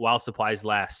live while supplies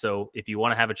last. So if you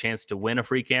want to have a chance to win a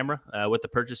free camera with the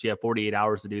purchase, you have 48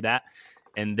 hours to do that.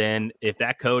 And then if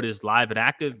that code is live and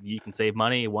active, you can save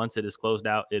money. Once it is closed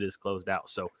out, it is closed out.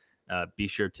 So be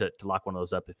sure to lock one of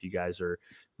those up if you guys are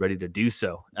ready to do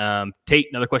so. Tate,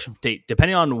 another question from Tate.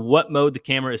 Depending on what mode the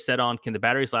camera is set on, can the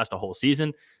batteries last a whole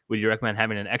season? Would you recommend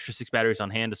having an extra 6 batteries on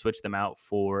hand to switch them out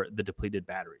for the depleted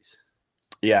batteries?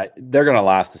 Yeah, they're going to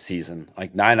last the season.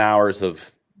 Like 9 hours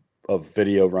of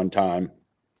video runtime,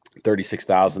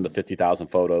 36,000 to 50,000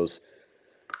 photos.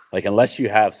 Like unless you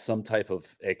have some type of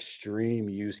extreme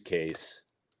use case,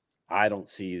 I don't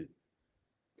see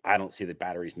the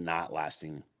batteries not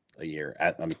lasting a year.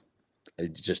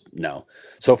 Just no.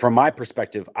 So from my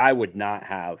perspective, I would not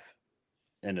have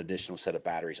an additional set of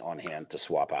batteries on hand to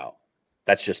swap out.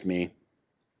 That's just me.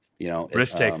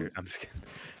 Risk taker. I'm just kidding.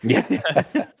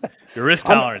 Yeah. Your risk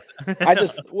tolerance.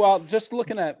 Just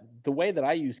looking at the way that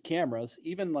I use cameras,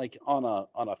 even like on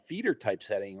a feeder type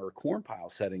setting or a corn pile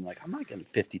setting, like I'm not getting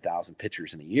 50,000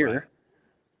 pictures in a year.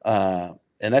 Right.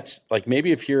 And that's like,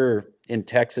 maybe if you're in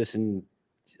Texas and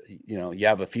you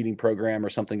have a feeding program or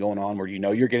something going on where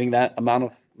you're getting that amount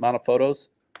of photos,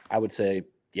 I would say,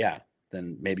 yeah,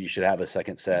 then maybe you should have a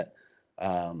second set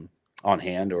on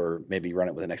hand, or maybe run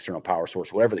it with an external power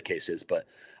source, whatever the case is. But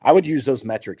I would use those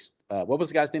metrics. What was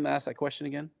the guy's name that asked that question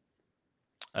again?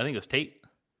 I think it was Tate.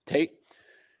 Tate.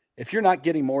 If you're not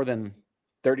getting more than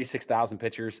 36,000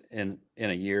 pictures in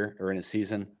a year or in a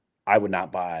season, I would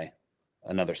not buy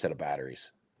another set of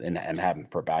batteries and have them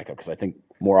for backup, because I think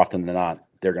more often than not,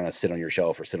 they're going to sit on your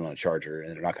shelf or sit on a charger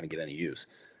and they're not going to get any use.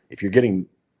 If you're getting,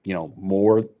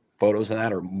 more photos than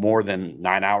that, or more than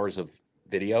 9 hours of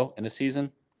video in a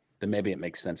season, then maybe it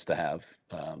makes sense to have,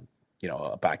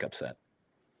 a backup set.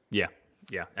 Yeah,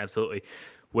 absolutely.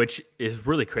 Which is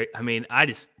really great. I mean,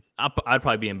 I'd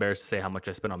probably be embarrassed to say how much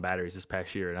I spent on batteries this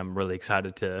past year, and I'm really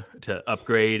excited to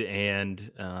upgrade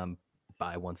and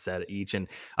buy one set each. And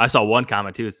I saw one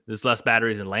comment too: there's less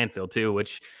batteries in landfill too,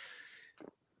 which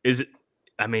is,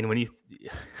 I mean,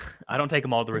 I don't take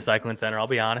them all to the recycling center. I'll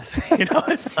be honest.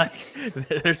 It's like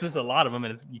there's just a lot of them,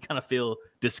 and you kind of feel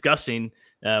disgusting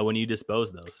when you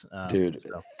dispose those. Dude,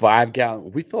 5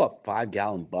 gallon. We fill up 5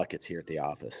 gallon buckets here at the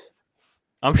office.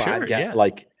 I'm sure, yeah,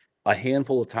 like a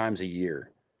handful of times a year,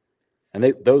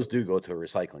 and those do go to a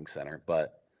recycling center,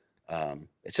 but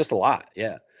it's just a lot,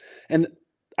 yeah. And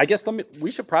I guess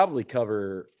we should probably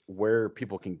cover where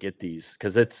people can get these,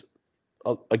 because it's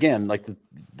again, like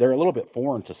they're a little bit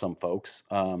foreign to some folks.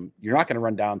 You're not going to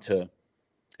run down to,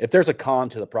 if there's a con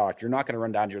to the product, you're not going to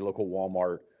run down to your local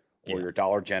Walmart or Yeah. your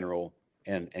Dollar General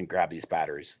and grab these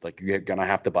batteries. Like you're going to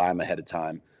have to buy them ahead of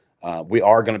time. We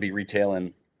are going to be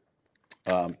retailing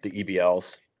the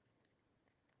EBLs.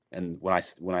 And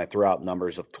when I throw out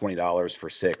numbers of $20 for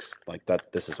 6, like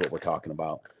that, this is what we're talking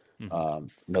about.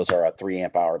 Those are a 3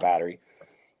 amp hour battery.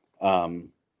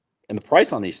 And the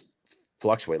price on these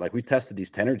fluctuate. Like we tested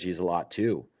these Tenergies a lot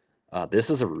too. This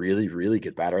is a really, really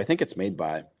good battery. I think it's made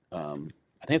by, I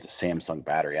think it's a Samsung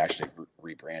battery actually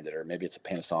rebranded, or maybe it's a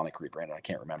Panasonic rebranded. I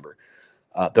can't remember.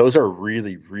 Those are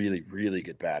really, really, really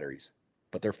good batteries,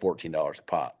 but they're $14 a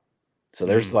pop. So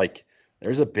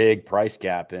there's a big price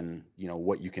gap in,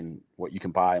 what you can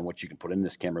buy and what you can put in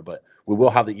this camera. But we will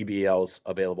have the EBLs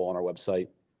available on our website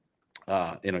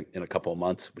in a couple of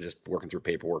months. We're just working through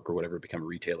paperwork or whatever to become a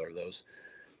retailer of those.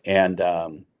 And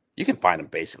you can find them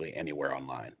basically anywhere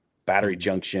online. Battery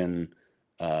Junction,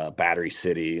 Battery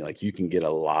City. Like you can get you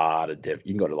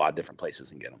can go to a lot of different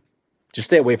places and get them. Just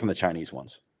stay away from the Chinese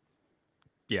ones.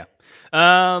 Yeah.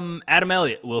 Adam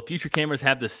Elliott, will future cameras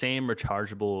have the same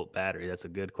rechargeable battery? That's a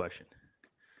good question.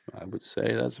 I would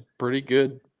say that's a pretty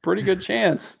good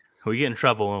chance. We get in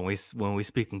trouble when we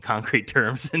speak in concrete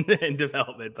terms in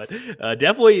development, but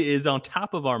definitely is on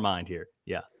top of our mind here.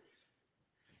 Yeah.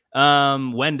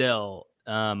 Wendell,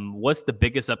 what's the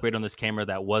biggest upgrade on this camera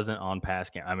that wasn't on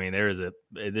past camera? I mean, there's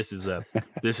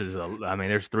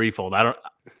threefold.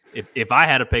 If I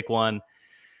had to pick one,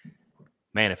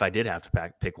 man, if I did have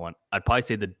to pick one, I'd probably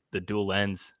say the dual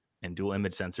lens and dual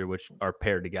image sensor, which are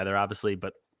paired together, obviously,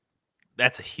 but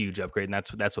that's a huge upgrade, and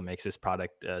that's what makes this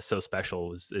product so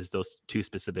special is those two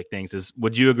specific things.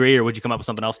 Would you agree, or would you come up with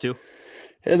something else too?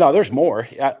 No, there's more.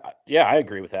 Yeah, I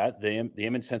agree with that. The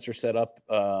image sensor setup,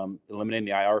 eliminating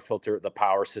the IR filter, the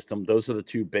power system. Those are the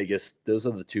two biggest things.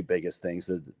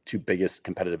 The two biggest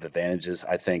competitive advantages,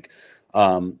 I think.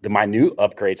 The minute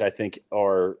upgrades, I think,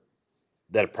 are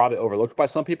that are probably overlooked by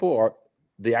some people, are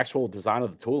the actual design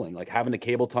of the tooling, like having a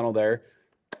cable tunnel there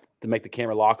to make the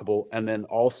camera lockable, and then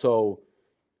also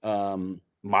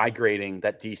migrating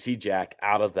that DC jack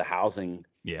out of the housing,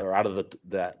 or out of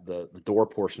the door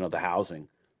portion of the housing,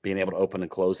 being able to open and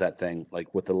close that thing,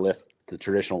 like with the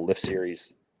traditional lift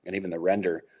series, and even the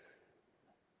render.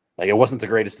 Like it wasn't the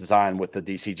greatest design with the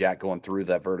DC jack going through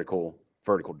that vertical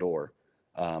door.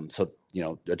 So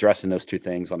addressing those two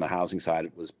things on the housing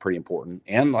side was pretty important.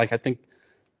 And like I think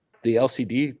the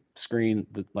LCD screen,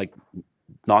 like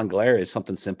non-glare, is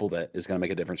something simple that is going to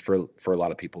make a difference for a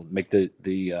lot of people. Make the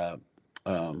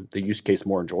use case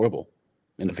more enjoyable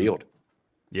in the field.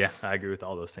 Yeah, I agree with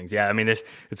all those things. Yeah, I mean,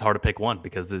 it's hard to pick one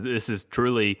because this is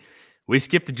truly, we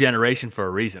skipped a generation for a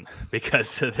reason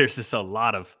because there's just a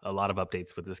lot of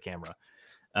updates with this camera.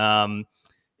 Any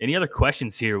other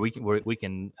questions here? We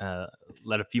can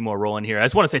let a few more roll in here. I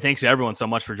just want to say thanks to everyone so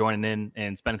much for joining in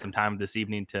and spending some time this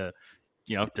evening to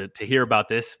hear about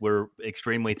this. We're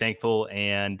extremely thankful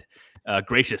and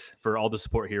gracious for all the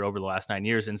support here over the last 9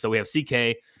 years. And so we have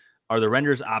CK. Are the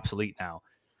renders obsolete now?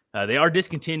 They are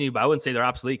discontinued, but I wouldn't say they're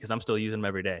obsolete because I'm still using them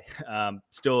every day.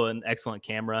 Still an excellent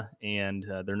camera, and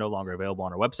they're no longer available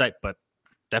on our website, but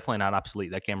definitely not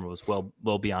obsolete. That camera was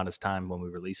well beyond its time when we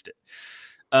released it.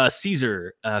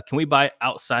 Caesar, can we buy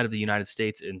outside of the United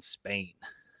States in Spain?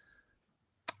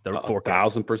 The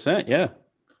 1,000%. Yeah.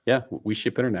 We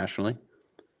ship internationally.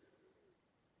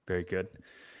 Very good.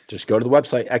 Just go to the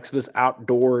website,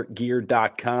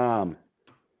 ExodusOutdoorGear.com.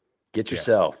 Get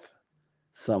yourself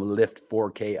some Lift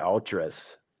 4K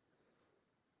Ultras.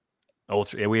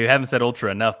 Ultra. We haven't said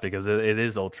Ultra enough because it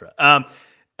is Ultra.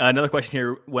 Another question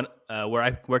here: where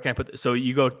can I put this? So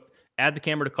you go add the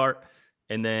camera to cart,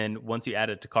 and then once you add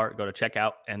it to cart, go to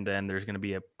checkout, and then there's going to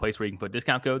be a place where you can put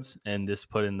discount codes, and just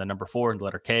put in the number 4 and the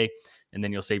letter K, and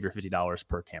then you'll save your $50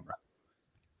 per camera.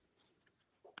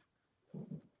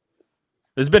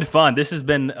 This has been fun. This has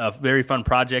been a very fun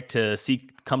project to see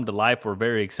come to life. We're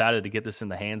very excited to get this in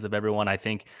the hands of everyone. I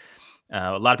think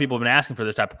a lot of people have been asking for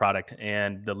this type of product,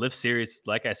 and the Lift series,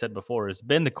 like I said before, has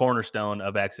been the cornerstone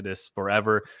of Exodus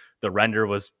forever. The render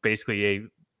was basically a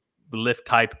Lift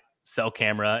type cell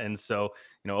camera, and so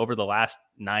over the last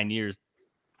 9 years,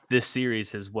 this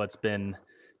series is what's been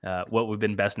what we've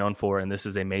been best known for, and this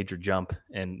is a major jump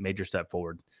and major step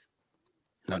forward.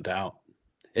 No doubt.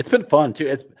 It's been fun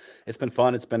too. It's been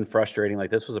fun. It's been frustrating.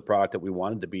 Like this was a product that we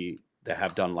wanted to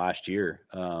have done last year,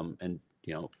 and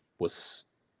was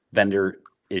vendor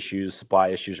issues, supply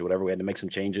issues, or whatever. We had to make some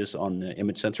changes on the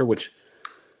image sensor, which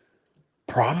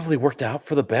probably worked out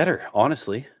for the better,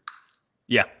 honestly.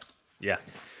 Yeah.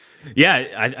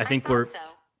 I think we're.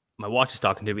 My watch is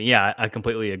talking to me. Yeah, I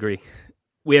completely agree.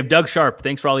 We have Doug Sharp.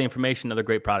 Thanks for all the information. Another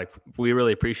great product. We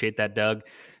really appreciate that, Doug.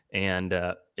 And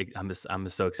I'm just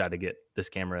so excited to get this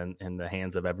camera in the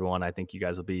hands of everyone. I think you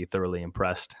guys will be thoroughly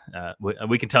impressed.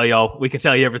 We can tell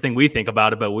you everything we think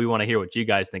about it, but we want to hear what you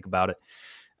guys think about it.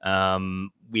 I love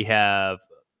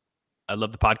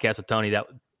the podcast with Tony.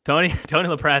 Tony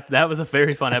LaPratz. That was a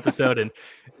very fun episode, and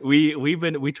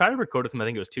we tried to record with him. I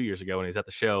think it was 2 years ago when he was at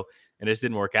the show, and it just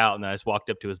didn't work out. And then I just walked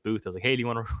up to his booth. I was like, "Hey, do you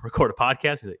want to record a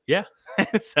podcast?" He's like, "Yeah."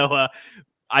 So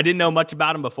I didn't know much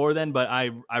about him before then, but I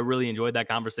really enjoyed that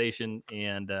conversation,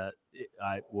 and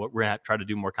we're gonna try to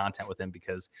do more content with him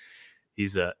because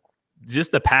he's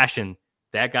just the passion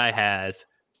that guy has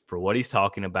for what he's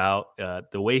talking about,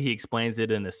 the way he explains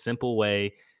it in a simple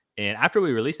way. And after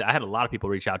we released it, I had a lot of people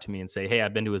reach out to me and say, "Hey,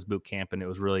 I've been to his boot camp and it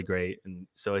was really great." And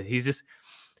so he's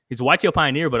a whitetail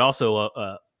pioneer, but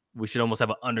also we should almost have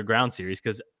an underground series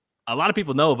because a lot of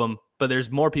people know of him, but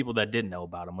there's more people that didn't know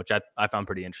about him, which I found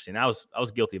pretty interesting. I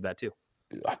was guilty of that too.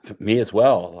 Me as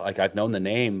well. Like I've known the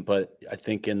name, but I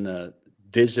think in the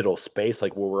digital space,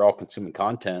 like where we're all consuming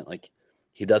content, like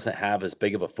he doesn't have as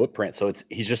big of a footprint. So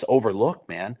he's just overlooked,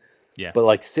 man. Yeah. But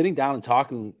like sitting down and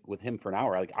talking with him for an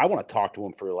hour, like I want to talk to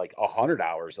him for like 100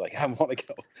 hours. Like I want to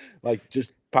go, like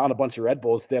just pound a bunch of Red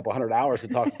Bulls, stay up 100 hours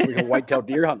and talk freaking whitetail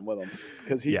deer hunting with him.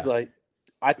 Because he's like,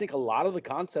 I think a lot of the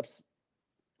concepts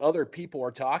other people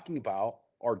are talking about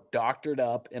are doctored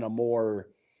up in a more,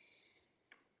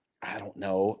 I don't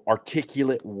know,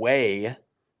 articulate way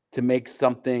to make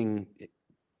something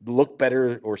look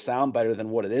better or sound better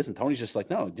than what it is. And Tony's just like,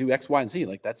 no, do X, Y, and Z.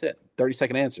 Like, that's it.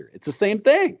 30-second answer. It's the same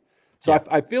thing. So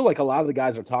I feel like a lot of the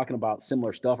guys are talking about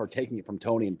similar stuff or taking it from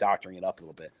Tony and doctoring it up a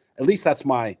little bit. At least that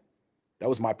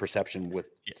was my perception with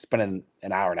spending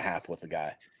an hour and a half with the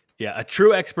guy. Yeah. A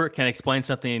true expert can explain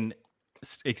something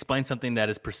that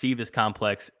is perceived as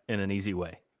complex in an easy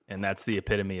way. And that's the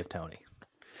epitome of Tony.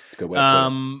 Good way to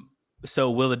put it. So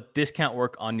will the discount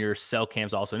work on your cell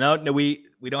cams also? No, we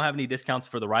don't have any discounts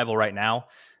for the Rival right now.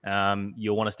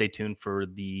 You'll want to stay tuned for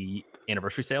the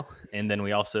anniversary sale. And then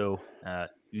we also,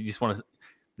 you just want to,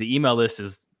 the email list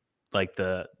is like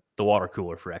the water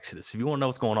cooler for Exodus. If you want to know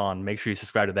what's going on, make sure you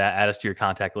subscribe to that, add us to your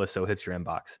contact list so it hits your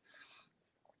inbox.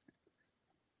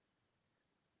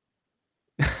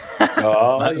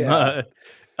 Oh, yeah.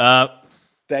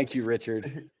 Thank you,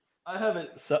 Richard. I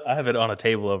have it on a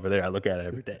table over there. I look at it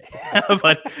every day.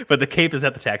 but the cape is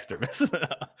at the taxidermist.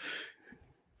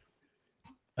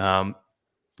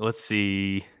 Let's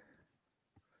see.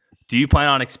 Do you plan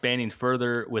on expanding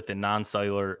further with the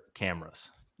non-cellular cameras?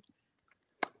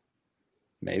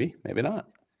 Maybe not.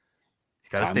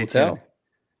 Gotta stay tuned.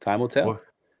 Time will tell.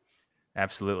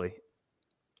 Absolutely.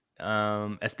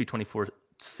 SB24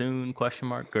 soon? ?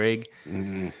 Greg.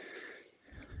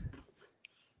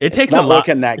 It takes not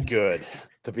looking that good,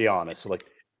 to be honest. Like,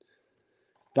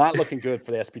 not looking good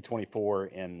for the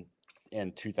SB24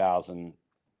 in 2000.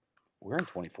 We're in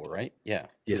 24, right? Yeah.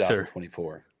 Yes,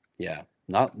 2024. Sir. Yeah.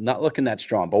 Not looking that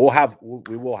strong, but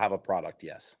we will have a product.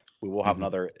 Yes, we will have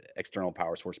another external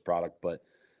power source product, but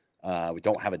we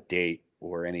don't have a date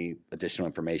or any additional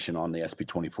information on the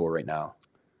SB24 right now.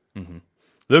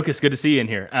 Lucas, good to see you in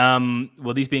here.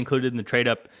 Will these be included in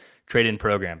the trade-in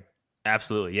program?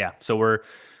 Absolutely, yeah. So we're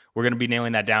gonna be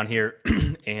nailing that down here,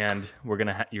 and you're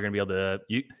gonna be able to.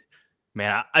 It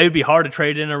would be hard to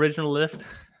trade in an original lift,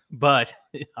 but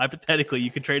hypothetically,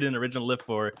 you could trade in an original lift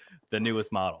for the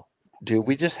newest model. Dude,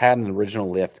 we just had an original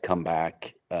lift come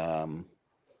back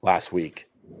last week,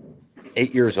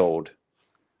 8 years old,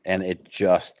 and it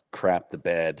just crapped the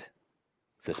bed.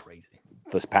 Crazy.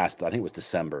 This past, I think it was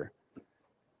December.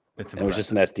 It was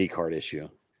just an SD card issue.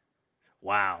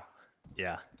 Wow.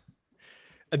 Yeah.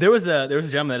 There was a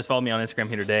gentleman that just followed me on Instagram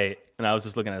here today, and I was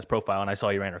just looking at his profile, and I saw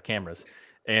he ran our cameras,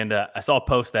 and I saw a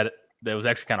post that was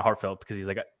actually kind of heartfelt because he's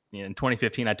like, in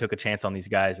 2015, I took a chance on these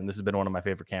guys, and this has been one of my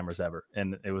favorite cameras ever,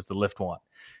 and it was the Lift One,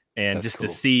 and that's just cool.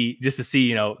 to see,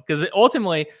 because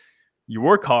ultimately, you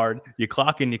work hard, you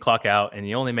clock in, you clock out, and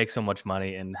you only make so much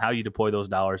money, and how you deploy those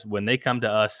dollars when they come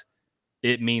to us,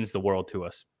 it means the world to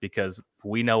us because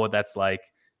we know what that's like,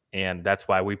 and that's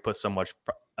why we put so much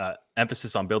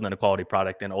emphasis on building a quality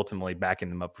product and ultimately backing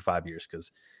them up for 5 years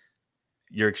because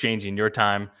you're exchanging your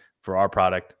time for our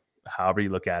product, however you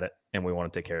look at it, and we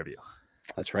want to take care of you.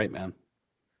 That's right, man.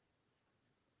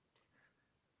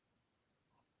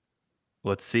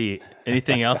 Let's see.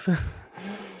 Anything else?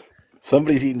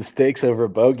 Somebody's eating steaks over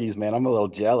bogeys, man. I'm a little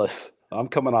jealous. I'm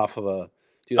coming off of a...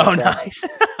 Dude, nice.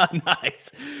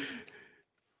 Nice.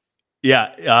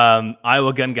 Yeah,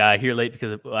 Iowa gun guy here late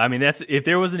because I mean that's if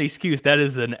there was an excuse, that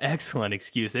is an excellent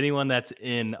excuse. Anyone that's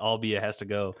in Albia has to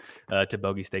go to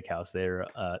Bogey Steakhouse. There,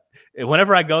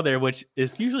 whenever I go there, which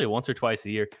is usually once or twice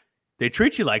a year, they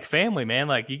treat you like family, man.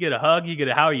 Like you get a hug, you get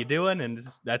a how are you doing, and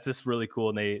that's just really cool.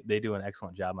 And they do an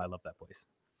excellent job. I love that place.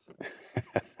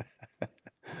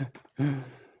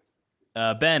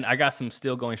 Ben, I got some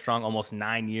still going strong. Almost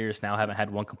 9 years now. Haven't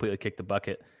had one completely kick the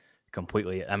bucket.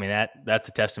 Completely. I mean that's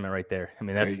a testament right there. I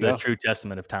mean that's the true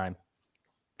testament of time.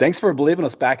 Thanks for believing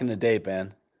us back in the day,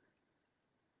 Ben.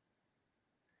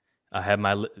 I have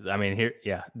my. I mean, here,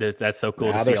 yeah. That's so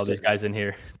cool to see all these guys in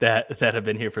here that have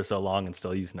been here for so long and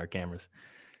still using our cameras.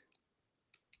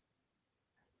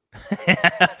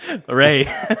 Ray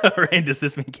does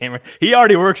this mean camera? He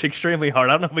already works extremely hard.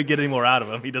 I don't know if we get any more out of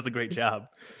him. He does a great job,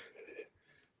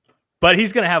 but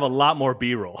he's going to have a lot more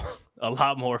B-roll. A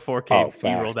lot more 4K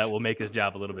B-roll that will make his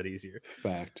job a little bit easier.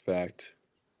 Fact.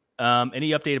 Any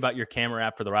update about your camera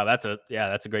app for the rival?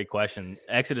 That's a great question.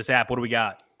 Exodus app, what do we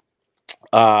got?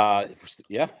 Yeah,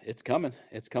 it's coming.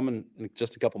 It's coming in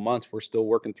just a couple months. We're still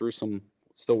working through some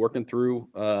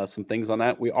things on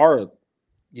that. We are,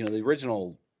 the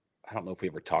original. I don't know if we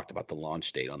ever talked about the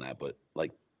launch date on that, but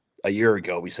like a year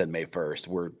ago we said May 1st.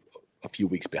 We're a few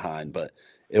weeks behind, but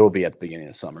it will be at the beginning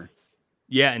of summer.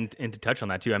 Yeah, and to touch on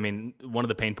that too, I mean, one of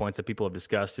the pain points that people have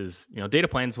discussed is, data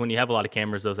plans, when you have a lot of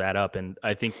cameras, those add up. And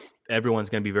I think everyone's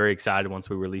going to be very excited once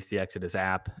we release the Exodus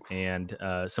app and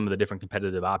some of the different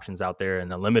competitive options out there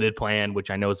and a limited plan, which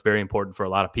I know is very important for a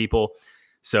lot of people.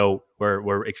 So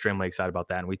we're extremely excited about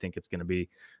that. And we think it's going to be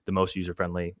the most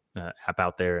user-friendly app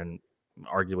out there and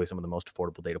arguably some of the most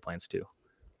affordable data plans too.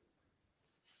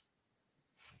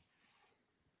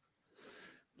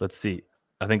 Let's see.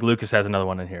 I think Lucas has another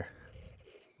one in here.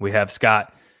 We have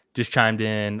Scott just chimed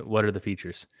in. What are the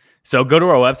features? So go to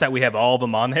our website. We have all of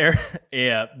them on there.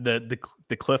 Yeah, the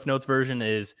Cliff Notes version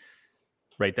is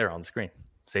right there on the screen.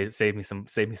 Save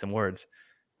me some words.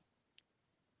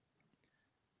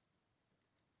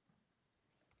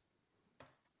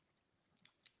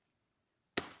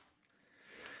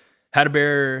 Had a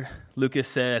bear. Lucas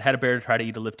said, had a bear try to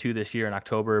eat a lift 2 this year in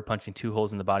October, punching 2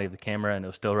 holes in the body of the camera, and it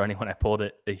was still running when I pulled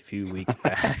it a few weeks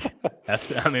back.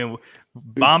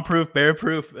 Bomb proof, bear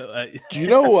proof. Do you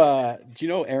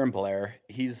know Aaron Blair?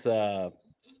 He's maybe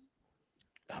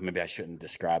I shouldn't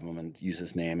describe him and use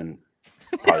his name and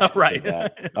right.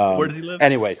 Where does he live?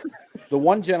 Anyways, the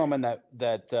one gentleman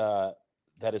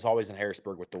that is always in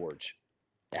Harrisburg with Dorge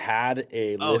had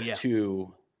a lift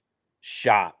 2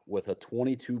 shot with a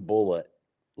 22 bullet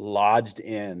lodged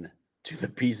in to the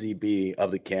PCB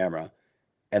of the camera,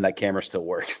 and that camera still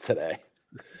works today.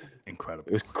 Incredible.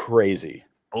 It was crazy.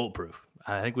 Bulletproof.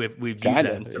 I think we've used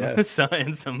that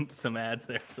in some ads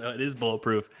there, so it is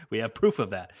bulletproof. We have proof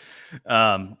of that.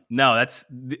 No,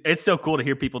 it's so cool to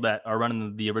hear people that are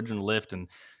running the original lift and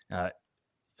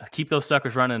keep those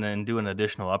suckers running and do an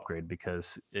additional upgrade,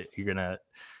 because you're gonna.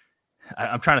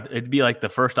 I'm trying to. It'd be like the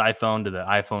first iPhone to the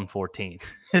iPhone 14.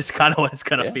 It's kind of what it's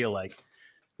gonna feel like.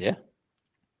 Yeah.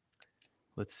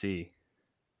 Let's see.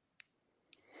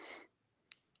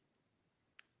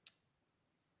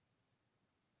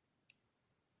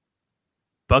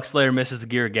 Buckslayer misses the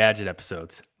Gear Gadget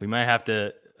episodes. We may have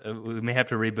to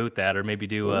reboot that, or maybe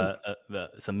do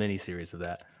some mini series of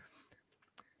that.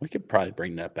 We could probably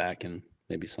bring that back in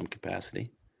maybe some capacity.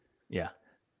 Yeah.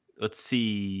 Let's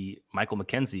see. Michael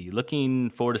McKenzie, looking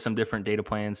forward to some different data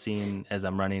plans, seeing as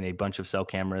I'm running a bunch of cell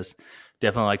cameras.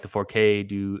 Definitely like the 4K.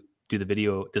 Do the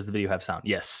video? Does the video have sound?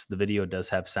 Yes, the video does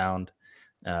have sound,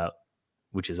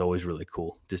 which is always really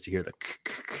cool. Just to hear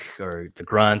or the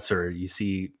grunts, or you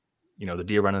see, the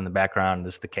deer running in the background,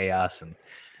 just the chaos. And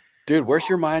dude, where's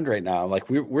your mind right now? Like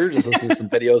we're just listening to some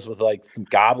videos with like some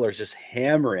gobblers just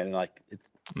hammering, and like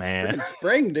it's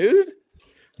spring, dude.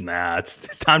 Nah,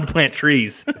 it's time to plant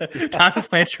trees. Time to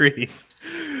plant trees.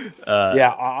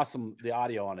 Yeah, awesome. The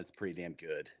audio on it's pretty damn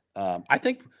good. I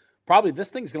think probably this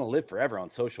thing's going to live forever on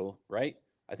social, right?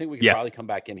 I think we can probably come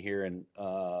back in here and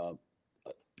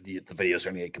the videos are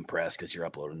going to get compressed because you're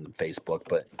uploading them to Facebook,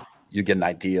 but you get an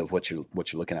idea of what you're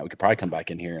looking at. We could probably come back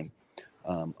in here and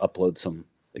upload some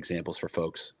examples for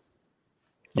folks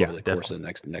over the course of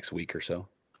the next week or so.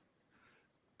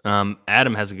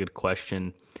 Adam has a good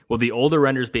question. Will the older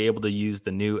renters be able to use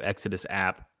the new Exodus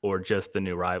app or just the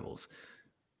new Rivals?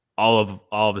 All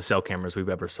of the cell cameras we've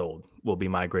ever sold will be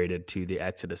migrated to the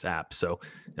Exodus app. So,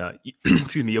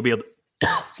 excuse me, you'll be able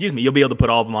to put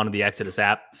all of them onto the Exodus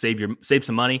app, save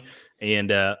some money,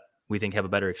 and we think have a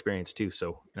better experience too.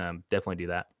 So, definitely do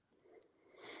that.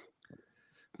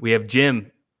 We have Jim.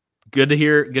 Good to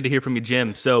hear from you,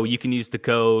 Jim. So you can use the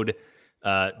code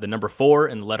the number 4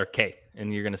 and the letter K,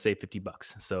 and you're going to save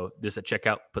 $50. So just at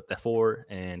checkout, put the 4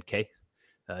 and K,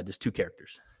 just 2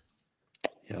 characters.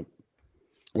 Yep.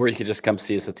 Or you could just come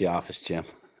see us at the office, Jim.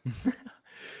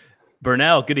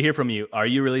 Burnell, good to hear from you. Are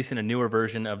you releasing a newer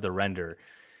version of the render?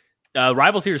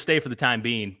 Rival's here to stay for the time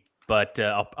being, but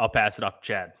I'll pass it off to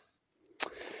Chad.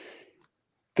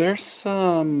 There's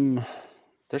a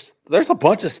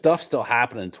bunch of stuff still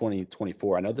happening in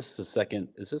 2024. I know this is the second.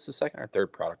 Is this the second or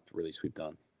third product release we've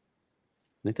done?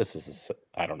 I think this is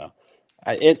I don't know.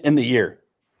 In the year.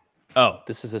 Oh,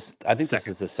 this is this. I think second.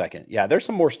 This is the second. Yeah, there's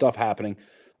some more stuff happening.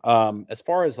 As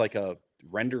far as like a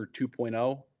render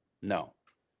 2.0, no.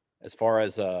 As far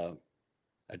as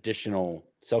additional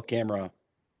cell camera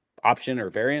option or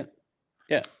variant,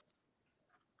 yeah.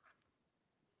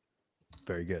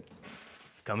 Very good.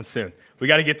 Coming soon. We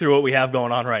got to get through what we have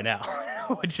going on right now,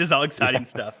 which is all exciting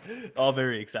stuff. All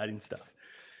very exciting stuff.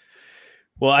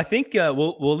 Well, I think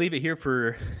we'll leave it here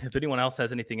for if anyone else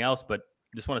has anything else, but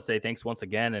just want to say thanks once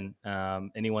again.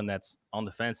 And anyone that's on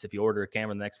the fence, if you order a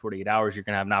camera in the next 48 hours, you're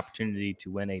going to have an opportunity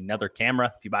to win another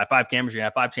camera. If you buy 5 cameras, you're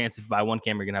going to have 5 chances. If you buy 1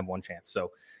 camera, you're going to have 1 chance. So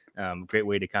great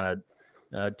way to kind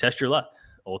of test your luck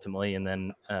ultimately, and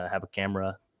then have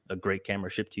a great camera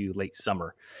shipped to you late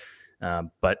summer.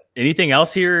 But anything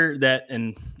else here that,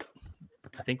 and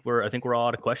I think we're all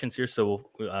out of questions here, so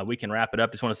we can wrap it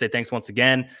up. Just want to say thanks once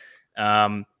again.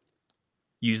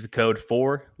 Use the code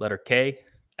 4 letter K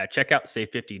at checkout,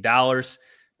 save $50.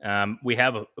 We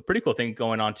have a pretty cool thing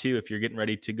going on too. If you're getting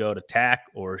ready to go to TAC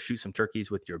or shoot some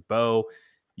turkeys with your bow,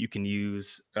 you can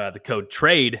use the code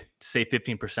TRADE to save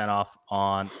 15% off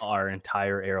on our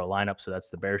entire arrow lineup. So that's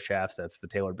the bear shafts, that's the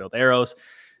tailor built arrows,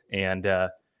 and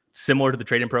similar to the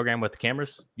trade-in program with the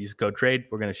cameras. Use the code TRADE.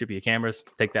 We're going to ship you cameras.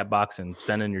 Take that box and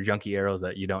send in your junky arrows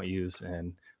that you don't use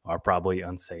and are probably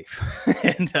unsafe,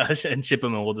 and ship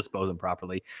them, and we'll dispose them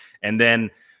properly. And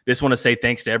then just want to say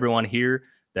thanks to everyone here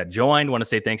that joined. Want to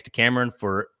say thanks to Cameron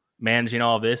for managing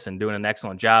all of this and doing an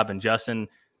excellent job, and Justin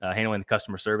handling the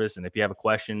customer service. And if you have a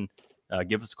question,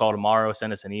 give us a call tomorrow,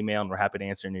 send us an email, and we're happy to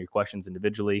answer any of your questions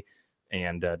individually.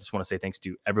 And just want to say thanks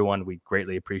to everyone. We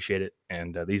greatly appreciate it.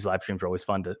 And these live streams are always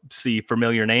fun to see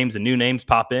familiar names and new names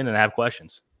pop in and have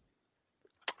questions.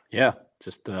 Yeah,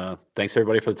 just thanks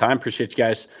everybody for the time. Appreciate you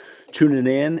guys tuning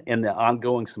in and the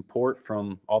ongoing support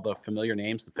from all the familiar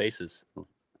names and faces.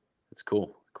 It's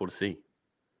cool. Cool to see.